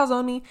it has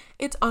on me.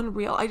 It's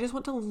unreal. I just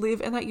want to live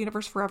in that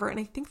universe forever. And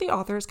I think the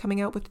author is coming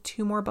out with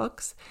 2 more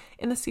books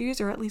in the series,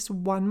 or at least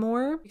 1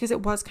 more, because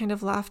it was kind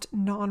of left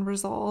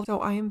non-resolved. So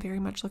I am very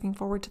much looking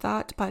forward to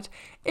that. But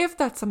if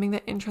that's something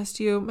that interests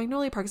you,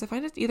 Magnolia Parks, I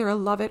find it's either a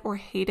love it or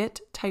hate it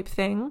type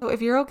thing. So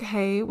if you're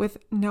okay with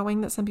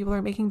knowing that some people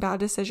are making bad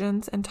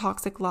decisions and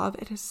toxic love,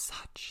 it is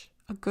such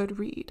a good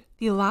read.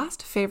 The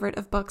last favorite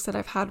of books that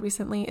I've had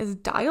recently is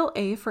Dial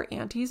A for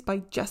Aunties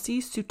by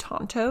Jessie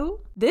Sutanto.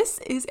 This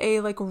is a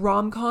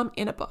rom-com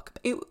in a book.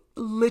 It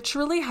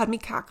literally had me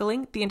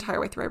cackling the entire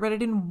way through. I read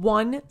it in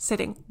one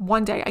sitting,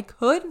 one day. I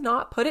could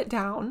not put it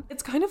down.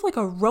 It's kind of like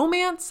a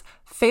romance,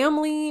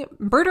 family,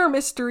 murder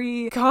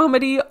mystery,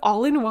 comedy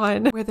all in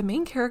one, where the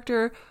main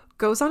character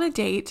goes on a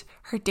date.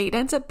 Her date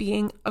ends up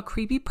being a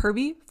creepy,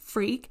 pervy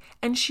freak,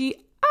 and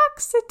she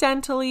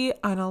accidentally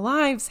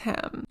unalives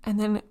him and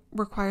then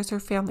requires her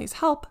family's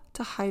help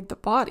to hide the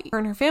body. Her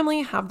and her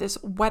family have this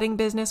wedding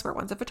business where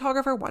one's a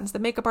photographer, one's the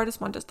makeup artist,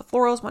 one does the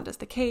florals, one does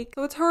the cake.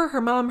 So it's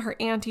her mom, her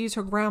aunties,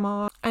 her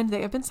grandma, and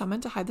they have been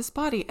summoned to hide this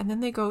body. And then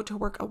they go to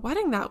work a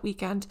wedding that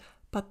weekend,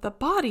 but the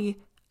body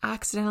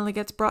accidentally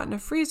gets brought in a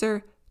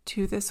freezer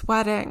to this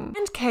wedding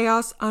and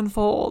chaos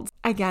unfolds.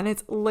 Again,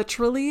 it's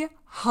literally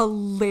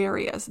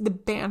hilarious. The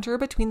banter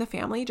between the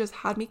family just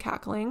had me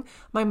cackling.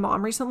 My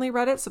mom recently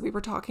read it, so we were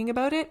talking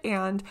about it,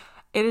 and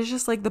it is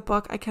just the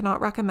book I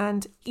cannot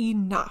recommend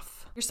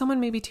enough. You're someone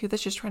maybe too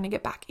that's just trying to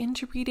get back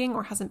into reading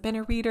or hasn't been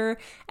a reader,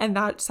 and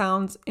that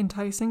sounds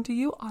enticing to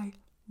you. I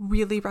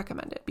really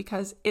recommend it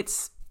because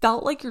it's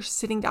felt like you're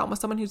sitting down with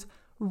someone who's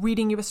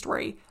reading you a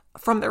story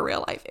from their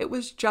real life. It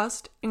was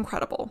just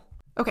incredible.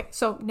 Okay,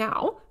 so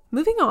now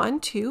moving on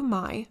to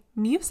my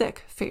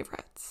music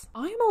favorites.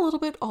 I'm a little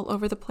bit all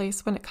over the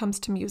place when it comes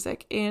to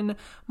music. In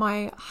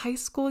my high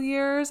school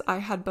years, I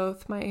had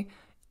both my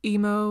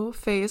emo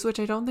phase, which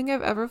I don't think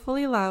I've ever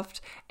fully left,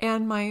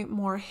 and my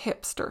more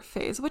hipster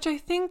phase, which I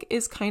think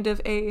is kind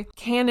of a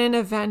canon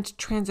event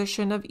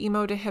transition of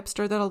emo to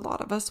hipster that a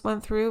lot of us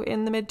went through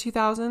in the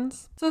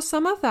mid-2000s. So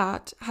some of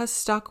that has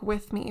stuck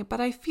with me, but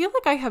I feel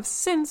like I have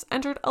since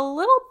entered a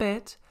little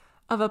bit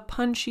of a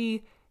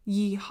punchy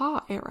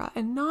yeehaw era,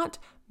 and not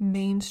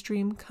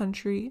mainstream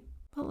country,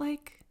 but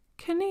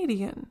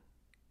Canadian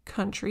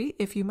country,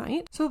 if you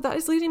might. So that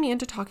is leading me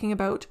into talking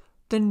about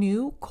the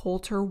new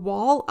Colter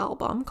Wall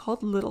album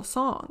called Little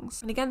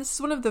Songs. And again, this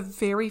is one of the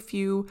very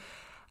few,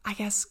 I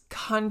guess,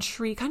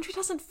 country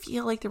doesn't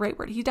feel like the right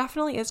word. He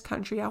definitely is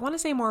country. I want to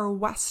say more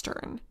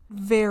Western,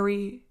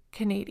 very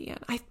Canadian.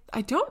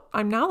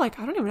 I'm now I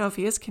don't even know if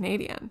he is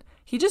Canadian.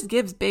 He just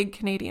gives big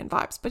Canadian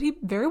vibes, but he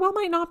very well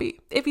might not be.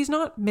 If he's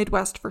not,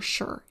 Midwest for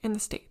sure in the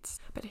States.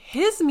 But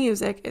his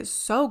music is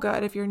so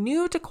good. If you're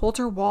new to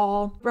Colter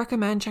Wall,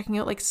 recommend checking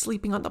out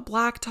Sleeping on the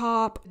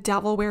Blacktop,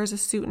 Devil Wears a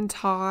Suit and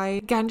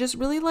Tie. Again, just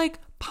really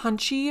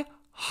punchy,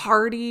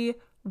 hearty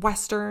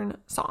Western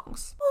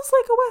songs. Almost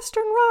like a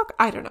Western rock.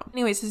 I don't know.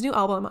 Anyways, his new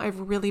album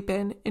I've really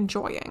been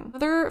enjoying.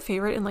 Another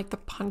favorite in the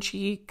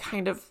punchy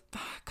kind of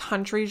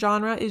country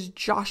genre is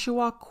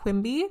Joshua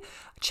Quimby.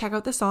 Check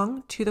out the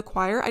song To the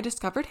Choir. I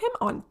discovered him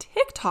on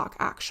TikTok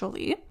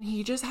actually.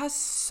 He just has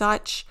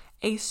such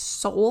a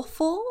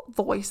soulful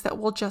voice that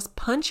will just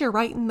punch you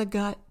right in the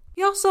gut.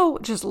 He also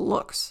just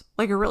looks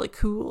like a really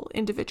cool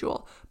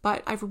individual,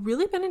 but I've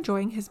really been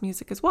enjoying his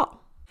music as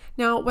well.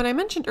 Now, when I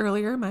mentioned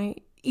earlier my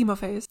emo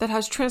phase that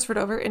has transferred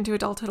over into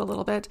adulthood a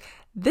little bit,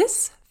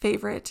 this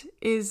favorite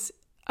is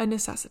a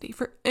necessity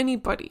for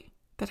anybody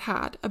that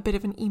had a bit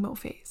of an emo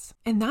phase.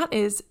 And that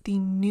is the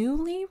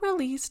newly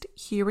released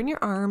Here in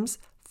Your Arms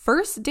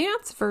first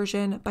dance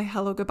version by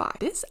Hello Goodbye.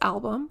 This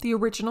album, the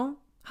original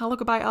Hello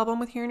Goodbye album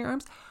with Here in Your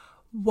Arms,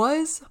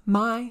 was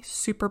my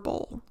Super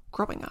Bowl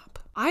growing up.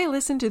 I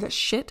listened to the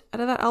shit out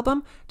of that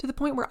album to the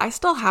point where I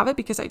still have it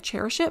because I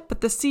cherish it,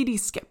 but the CD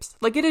skips.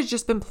 It has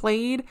just been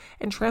played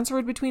and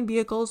transferred between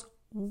vehicles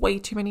way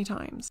too many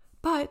times.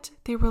 But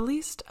they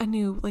released a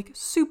new,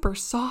 super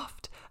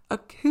soft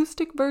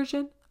acoustic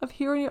version of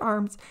Here in Your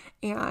Arms,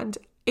 and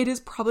it is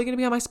probably going to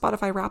be on my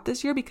Spotify Wrapped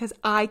this year because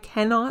I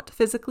cannot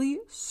physically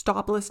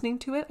stop listening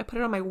to it. I put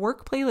it on my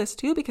work playlist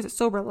too because it's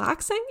so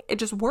relaxing. It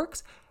just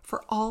works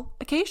for all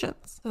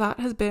occasions. So that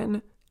has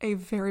been a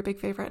very big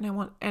favorite, and I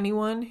want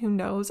anyone who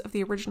knows of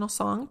the original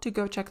song to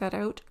go check that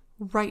out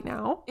right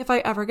now. If I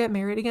ever get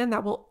married again,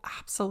 that will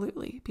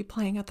absolutely be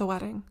playing at the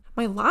wedding.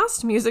 My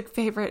last music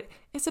favorite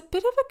is a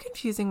bit of a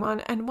confusing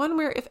one, and one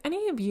where if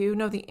any of you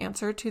know the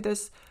answer to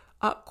this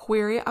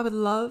query, I would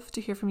love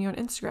to hear from you on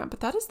Instagram. But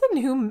that is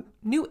the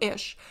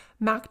new-ish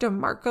Mac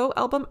DeMarco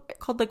album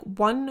called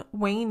One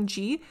Wayne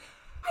G.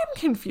 I'm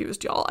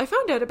confused, y'all. I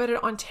found out about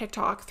it on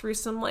TikTok through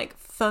some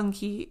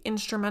funky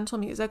instrumental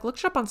music. Looked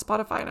it up on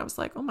Spotify and I was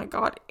like, oh my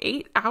God,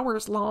 8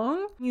 hours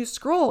long? You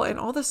scroll and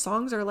all the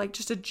songs are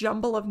just a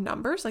jumble of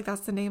numbers.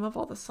 That's the name of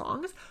all the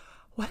songs.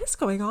 what is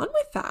going on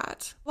with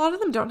that? A lot of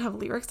them don't have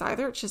lyrics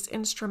either. It's just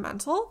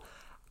instrumental.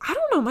 I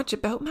don't know much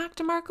about Mac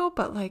DeMarco,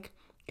 but like,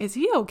 is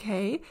he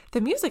okay?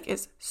 The music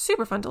is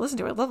super fun to listen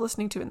to. I love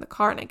listening to it in the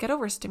car, and I get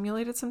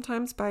overstimulated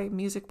sometimes by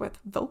music with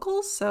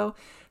vocals. So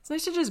it's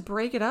nice to just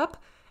break it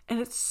up. And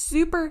it's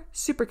super,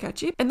 super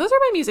catchy. And those are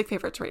my music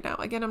favorites right now.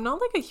 Again, I'm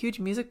not like a huge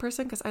music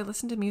person because I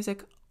listen to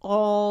music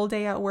all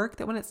day at work,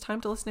 that when it's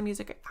time to listen to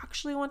music I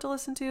actually want to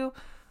listen to,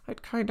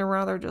 I'd kind of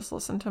rather just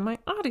listen to my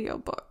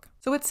audiobook.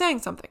 So it's saying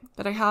something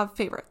that I have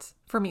favorites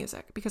for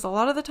music, because a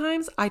lot of the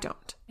times I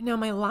don't. And now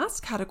my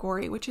last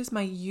category, which is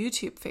my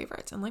YouTube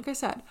favorites. And like I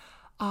said,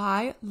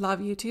 I love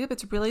YouTube.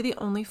 It's really the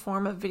only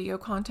form of video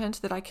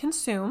content that I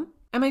consume.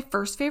 And my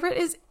first favorite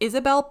is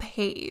Isabel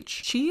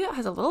Page. She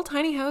has a little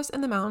tiny house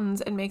in the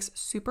mountains and makes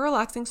super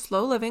relaxing,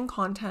 slow living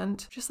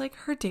content, just like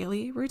her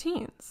daily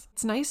routines.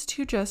 It's nice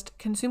to just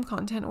consume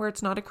content where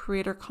it's not a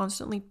creator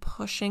constantly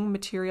pushing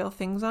material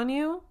things on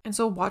you. And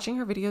so watching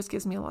her videos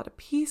gives me a lot of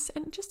peace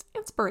and just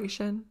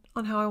inspiration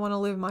on how I want to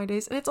live my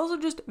days. And it's also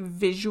just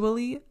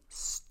visually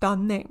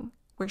stunning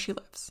where she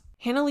lives.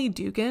 Hannah Lee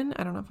Dugan,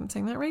 I don't know if I'm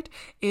saying that right,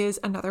 is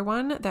another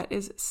one that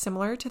is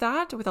similar to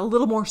that with a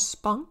little more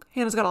spunk.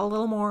 Hannah's got a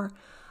little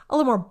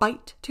more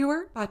bite to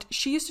her, but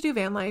she used to do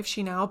van life.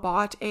 She now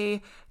bought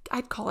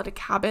I'd call it a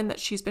cabin that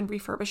she's been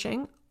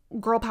refurbishing.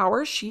 Girl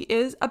power, she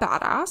is a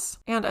badass,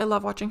 and I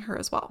love watching her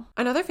as well.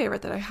 Another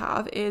favorite that I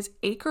have is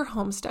Acre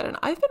Homestead, and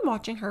I've been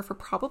watching her for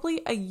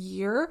probably a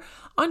year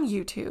on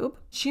YouTube.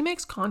 She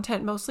makes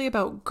content mostly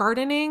about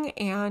gardening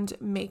and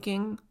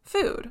making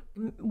food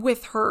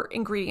with her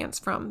ingredients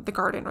from the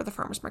garden or the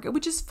farmer's market,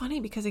 which is funny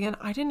because, again,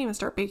 I didn't even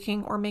start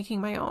baking or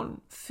making my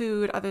own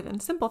food other than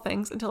simple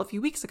things until a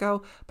few weeks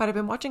ago, but I've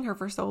been watching her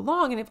for so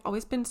long, and I've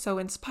always been so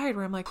inspired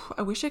where I'm like,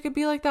 I wish I could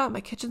be like that.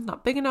 My kitchen's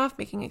not big enough,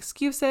 making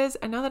excuses.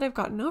 And now that I've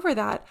gotten over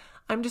that,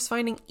 I'm just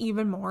finding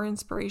even more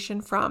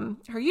inspiration from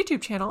her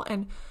YouTube channel,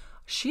 and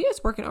she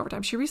is working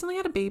overtime. She recently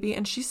had a baby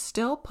and she's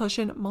still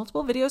pushing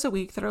multiple videos a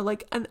week that are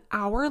like an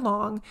hour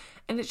long.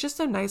 And it's just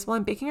so nice while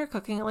I'm baking or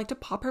cooking. I like to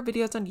pop her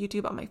videos on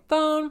YouTube on my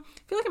phone.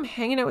 I feel like I'm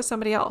hanging out with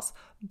somebody else.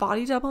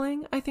 Body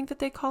doubling, I think that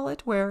they call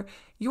it, where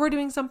you're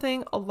doing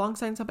something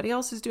alongside somebody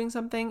else who's doing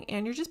something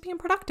and you're just being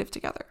productive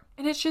together.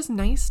 And it's just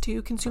nice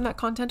to consume that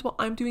content while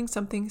I'm doing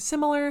something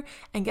similar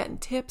and getting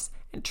tips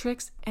and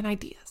tricks and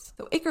ideas.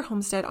 So Acre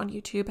Homestead on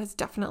YouTube has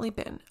definitely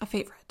been a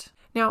favorite.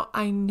 Now,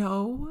 I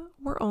know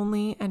we're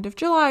only end of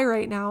July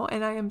right now,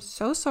 and I am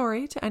so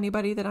sorry to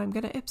anybody that I'm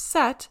going to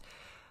upset,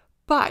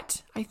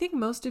 but I think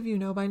most of you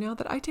know by now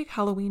that I take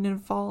Halloween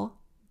and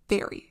fall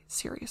very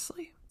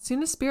seriously. As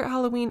soon as Spirit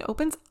Halloween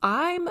opens,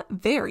 I'm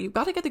there. You've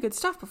got to get the good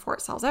stuff before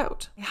it sells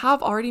out. I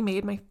have already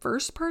made my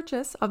first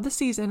purchase of the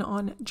season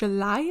on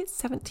July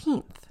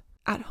 17th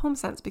at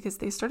HomeSense because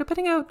they started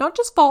putting out not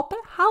just fall, but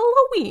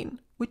Halloween,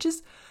 which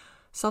is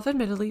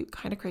self-admittedly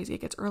kind of crazy.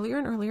 It gets earlier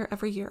and earlier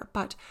every year,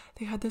 but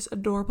they had this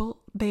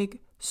adorable big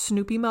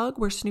Snoopy mug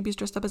where Snoopy's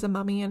dressed up as a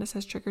mummy and it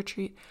says trick or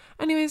treat.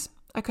 Anyways,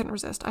 I couldn't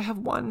resist. I have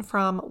one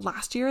from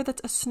last year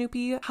that's a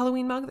Snoopy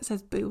Halloween mug that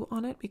says boo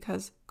on it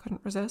because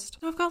couldn't resist.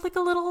 I've got like a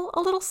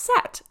little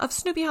set of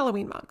Snoopy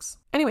Halloween mugs.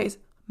 Anyways,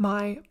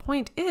 my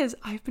point is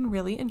I've been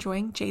really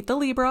enjoying Jade the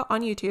Libra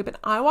on YouTube, and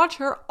I watch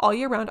her all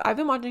year round. I've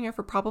been watching her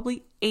for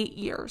probably 8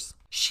 years.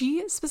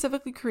 She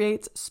specifically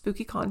creates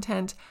spooky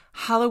content,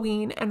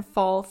 Halloween and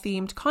fall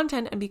themed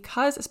content. And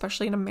because,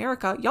 especially in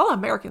America, y'all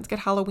Americans get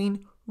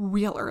Halloween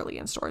real early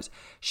in stores.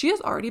 She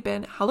has already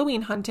been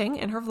Halloween hunting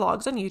in her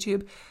vlogs on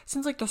YouTube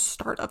since like the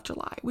start of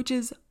July, which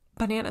is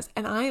bananas.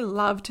 And I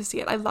love to see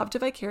it. I love to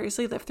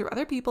vicariously live through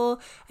other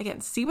people.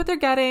 Again, see what they're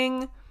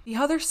getting, see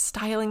how they're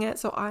styling it.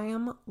 So I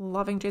am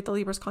loving Jade the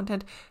Libra's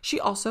content. She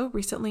also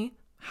recently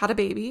had a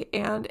baby,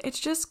 and it's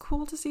just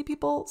cool to see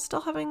people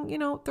still having,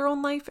 their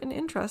own life and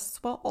interests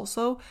while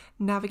also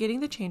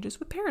navigating the changes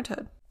with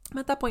parenthood. I'm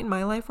at that point in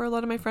my life where a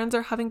lot of my friends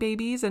are having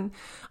babies and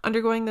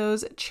undergoing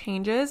those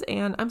changes,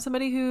 and I'm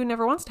somebody who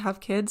never wants to have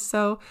kids.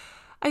 So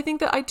I think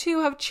that I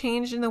too have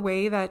changed in the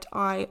way that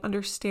I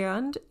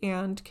understand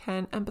and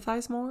can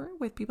empathize more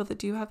with people that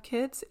do have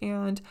kids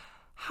and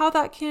how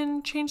that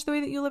can change the way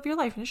that you live your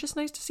life. And it's just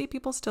nice to see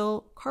people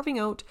still carving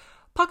out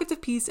pockets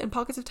of peace and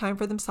pockets of time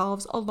for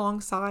themselves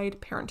alongside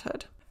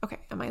parenthood. Okay,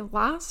 and my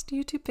last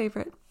YouTube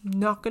favorite,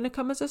 not going to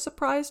come as a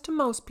surprise to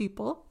most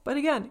people, but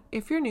again,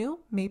 if you're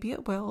new, maybe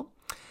it will.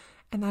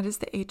 And that is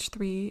the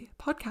H3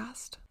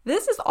 podcast.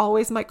 This is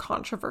always my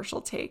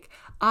controversial take.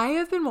 I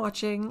have been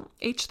watching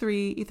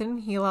H3, Ethan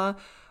and Hila,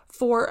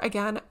 for,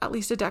 again, at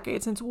least a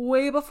decade, since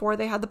way before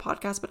they had the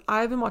podcast, but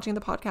I've been watching the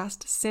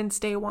podcast since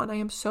day one. I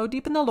am so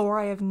deep in the lore.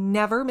 I have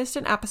never missed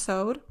an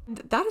episode. And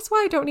that is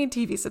why I don't need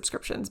TV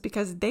subscriptions,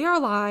 because they are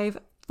live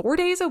 4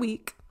 days a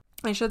week.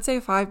 I should say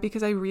 5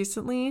 because I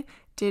recently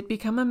did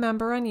become a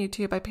member on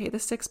YouTube. I pay the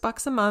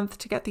 $6 a month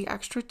to get the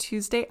extra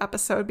Tuesday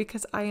episode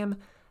because I am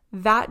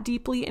that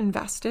deeply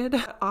invested.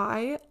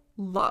 I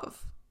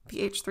love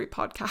the H3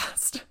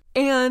 podcast.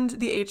 and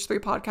the H3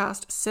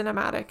 podcast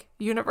cinematic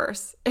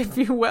universe, if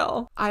you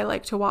will. I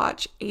like to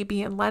watch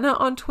AB and Lena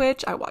on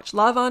Twitch. I watch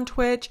Love on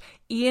Twitch.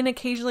 Ian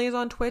occasionally is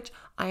on Twitch.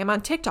 I am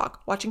on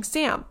TikTok watching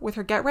Sam with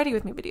her Get Ready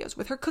With Me videos,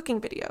 with her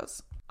cooking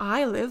videos.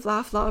 I live,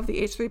 laugh, love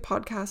the H3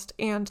 podcast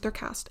and their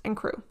cast and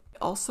crew.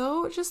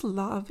 Also just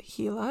love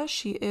Hila.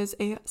 She is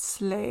a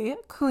slay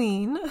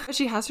queen.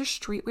 She has her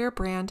streetwear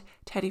brand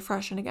Teddy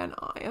Fresh, and again,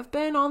 I have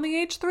been on the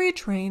H3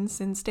 train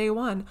since day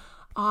one.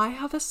 I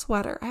have a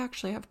sweater. I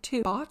actually have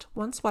two. Bought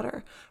one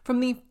sweater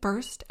from the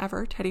first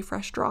ever Teddy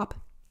Fresh drop,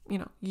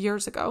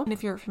 years ago. And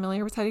if you're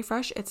familiar with Teddy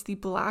Fresh, it's the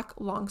black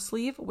long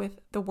sleeve with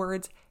the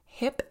words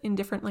hip in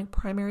different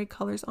primary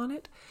colors on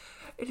it.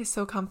 It is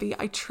so comfy.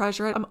 I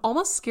treasure it. I'm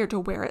almost scared to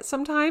wear it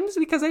sometimes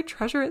because I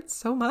treasure it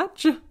so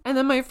much. And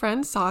then my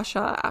friend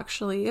Sasha,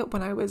 actually,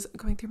 when I was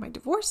going through my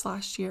divorce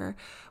last year,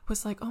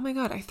 was like, oh my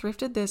God, I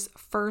thrifted this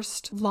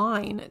first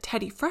line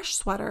Teddy Fresh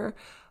sweater,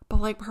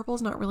 but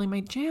purple's not really my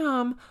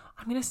jam.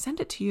 I'm going to send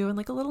it to you and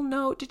a little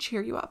note to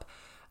cheer you up.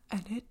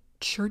 And it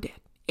sure did.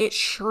 It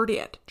sure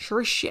did.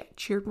 Sure as shit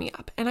cheered me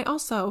up. And I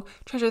also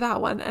treasure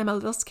that one. I'm a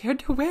little scared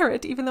to wear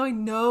it, even though I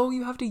know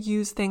you have to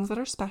use things that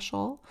are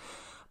special.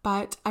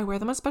 But I wear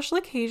them on special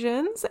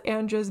occasions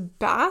and just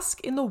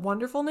bask in the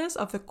wonderfulness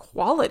of the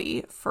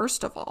quality,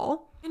 first of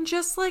all. And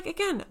just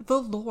again, the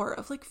lore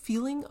of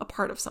feeling a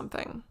part of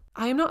something.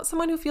 I am not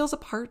someone who feels a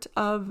part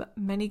of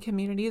many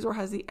communities or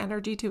has the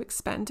energy to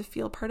expend to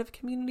feel part of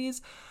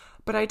communities,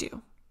 but I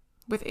do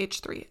with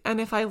H3. And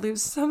if I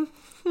lose some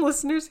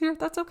listeners here,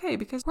 that's okay,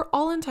 because we're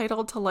all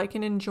entitled to like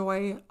and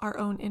enjoy our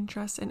own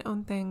interests and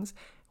own things.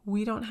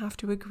 We don't have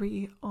to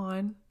agree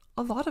on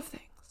a lot of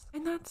things,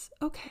 and that's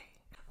okay.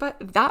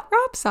 But that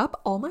wraps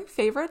up all my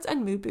favorites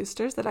and mood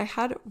boosters that I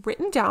had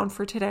written down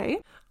for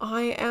today.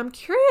 I am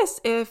curious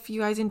if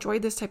you guys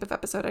enjoyed this type of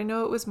episode. I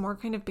know it was more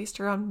kind of based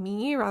around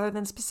me rather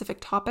than specific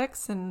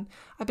topics, and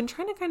I've been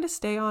trying to kind of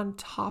stay on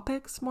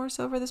topics more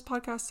so for this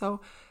podcast.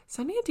 So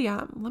send me a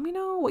DM. Let me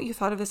know what you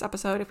thought of this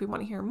episode, if we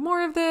want to hear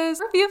more of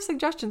this, or if you have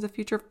suggestions of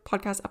future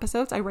podcast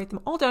episodes. I write them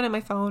all down in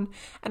my phone,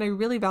 and I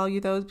really value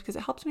those because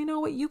it helps me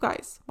know what you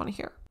guys want to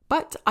hear.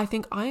 But I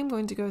think I am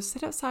going to go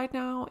sit outside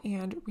now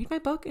and read my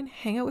book and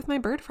hang out with my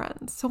bird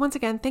friends. So once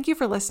again, thank you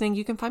for listening.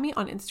 You can find me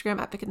on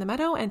Instagram at Vic in the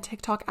Meadow and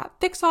TikTok at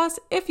Thick Sauce.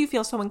 If you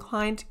feel so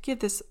inclined, give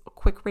this a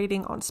quick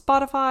rating on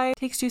Spotify. It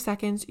takes 2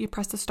 seconds. You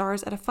press the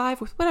stars at a 5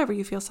 with whatever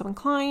you feel so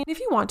inclined. If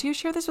you want to,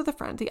 share this with a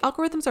friend. The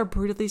algorithms are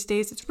brutal these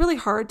days. It's really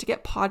hard to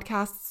get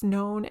podcasts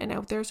known and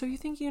out there. So you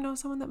think you know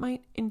someone that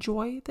might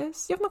enjoy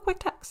this, give them a quick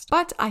text.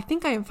 But I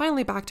think I am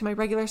finally back to my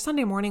regular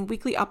Sunday morning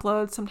weekly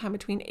upload sometime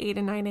between 8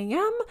 and 9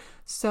 a.m.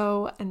 So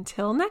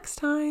until next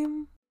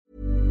time.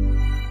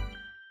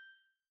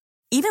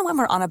 Even when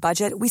we're on a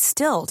budget, we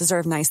still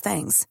deserve nice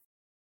things.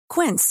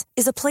 Quince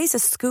is a place to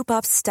scoop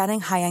up stunning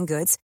high-end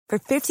goods for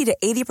 50 to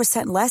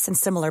 80% less than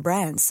similar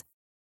brands.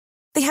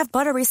 They have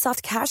buttery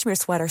soft cashmere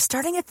sweaters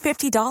starting at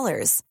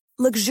 $50,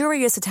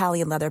 luxurious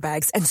Italian leather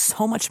bags, and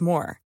so much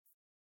more.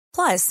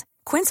 Plus,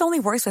 Quince only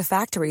works with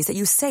factories that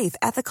use safe,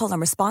 ethical, and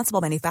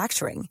responsible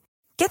manufacturing.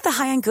 Get the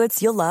high-end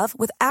goods you'll love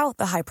without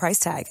the high price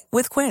tag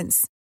with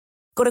Quince.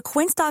 Go to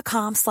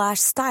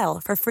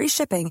quince.com/style for free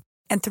shipping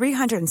and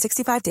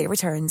 365-day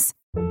returns.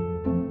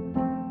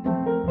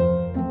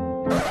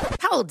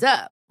 Hold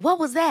up. What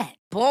was that?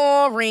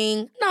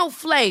 Boring. No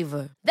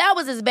flavor. That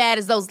was as bad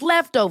as those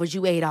leftovers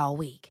you ate all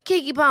week.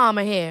 Keke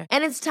Palmer here,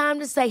 and it's time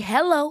to say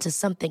hello to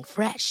something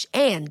fresh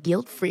and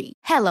guilt-free.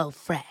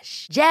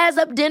 HelloFresh. Jazz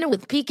up dinner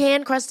with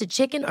pecan-crusted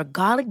chicken or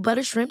garlic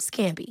butter shrimp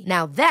scampi.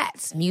 Now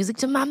that's music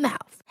to my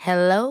mouth.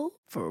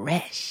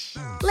 HelloFresh.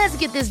 Let's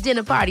get this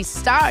dinner party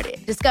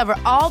started. Discover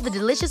all the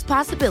delicious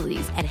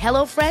possibilities at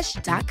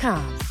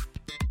HelloFresh.com.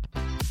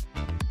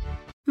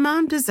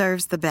 Mom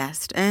deserves the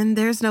best, and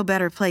there's no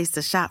better place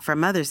to shop for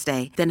Mother's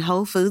Day than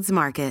Whole Foods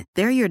Market.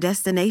 They're your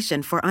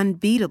destination for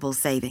unbeatable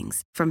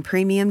savings, from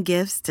premium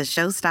gifts to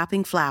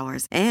show-stopping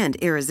flowers and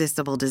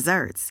irresistible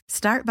desserts.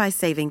 Start by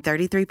saving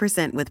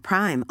 33% with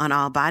Prime on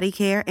all body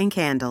care and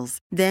candles.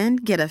 Then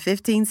get a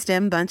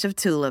 15-stem bunch of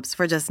tulips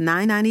for just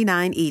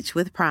 $9.99 each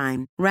with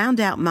Prime. Round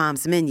out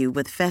Mom's menu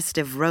with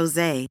festive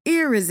rosé,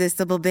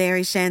 irresistible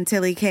berry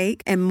chantilly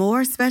cake, and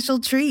more special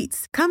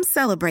treats. Come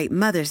celebrate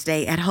Mother's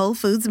Day at Whole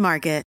Foods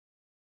Market.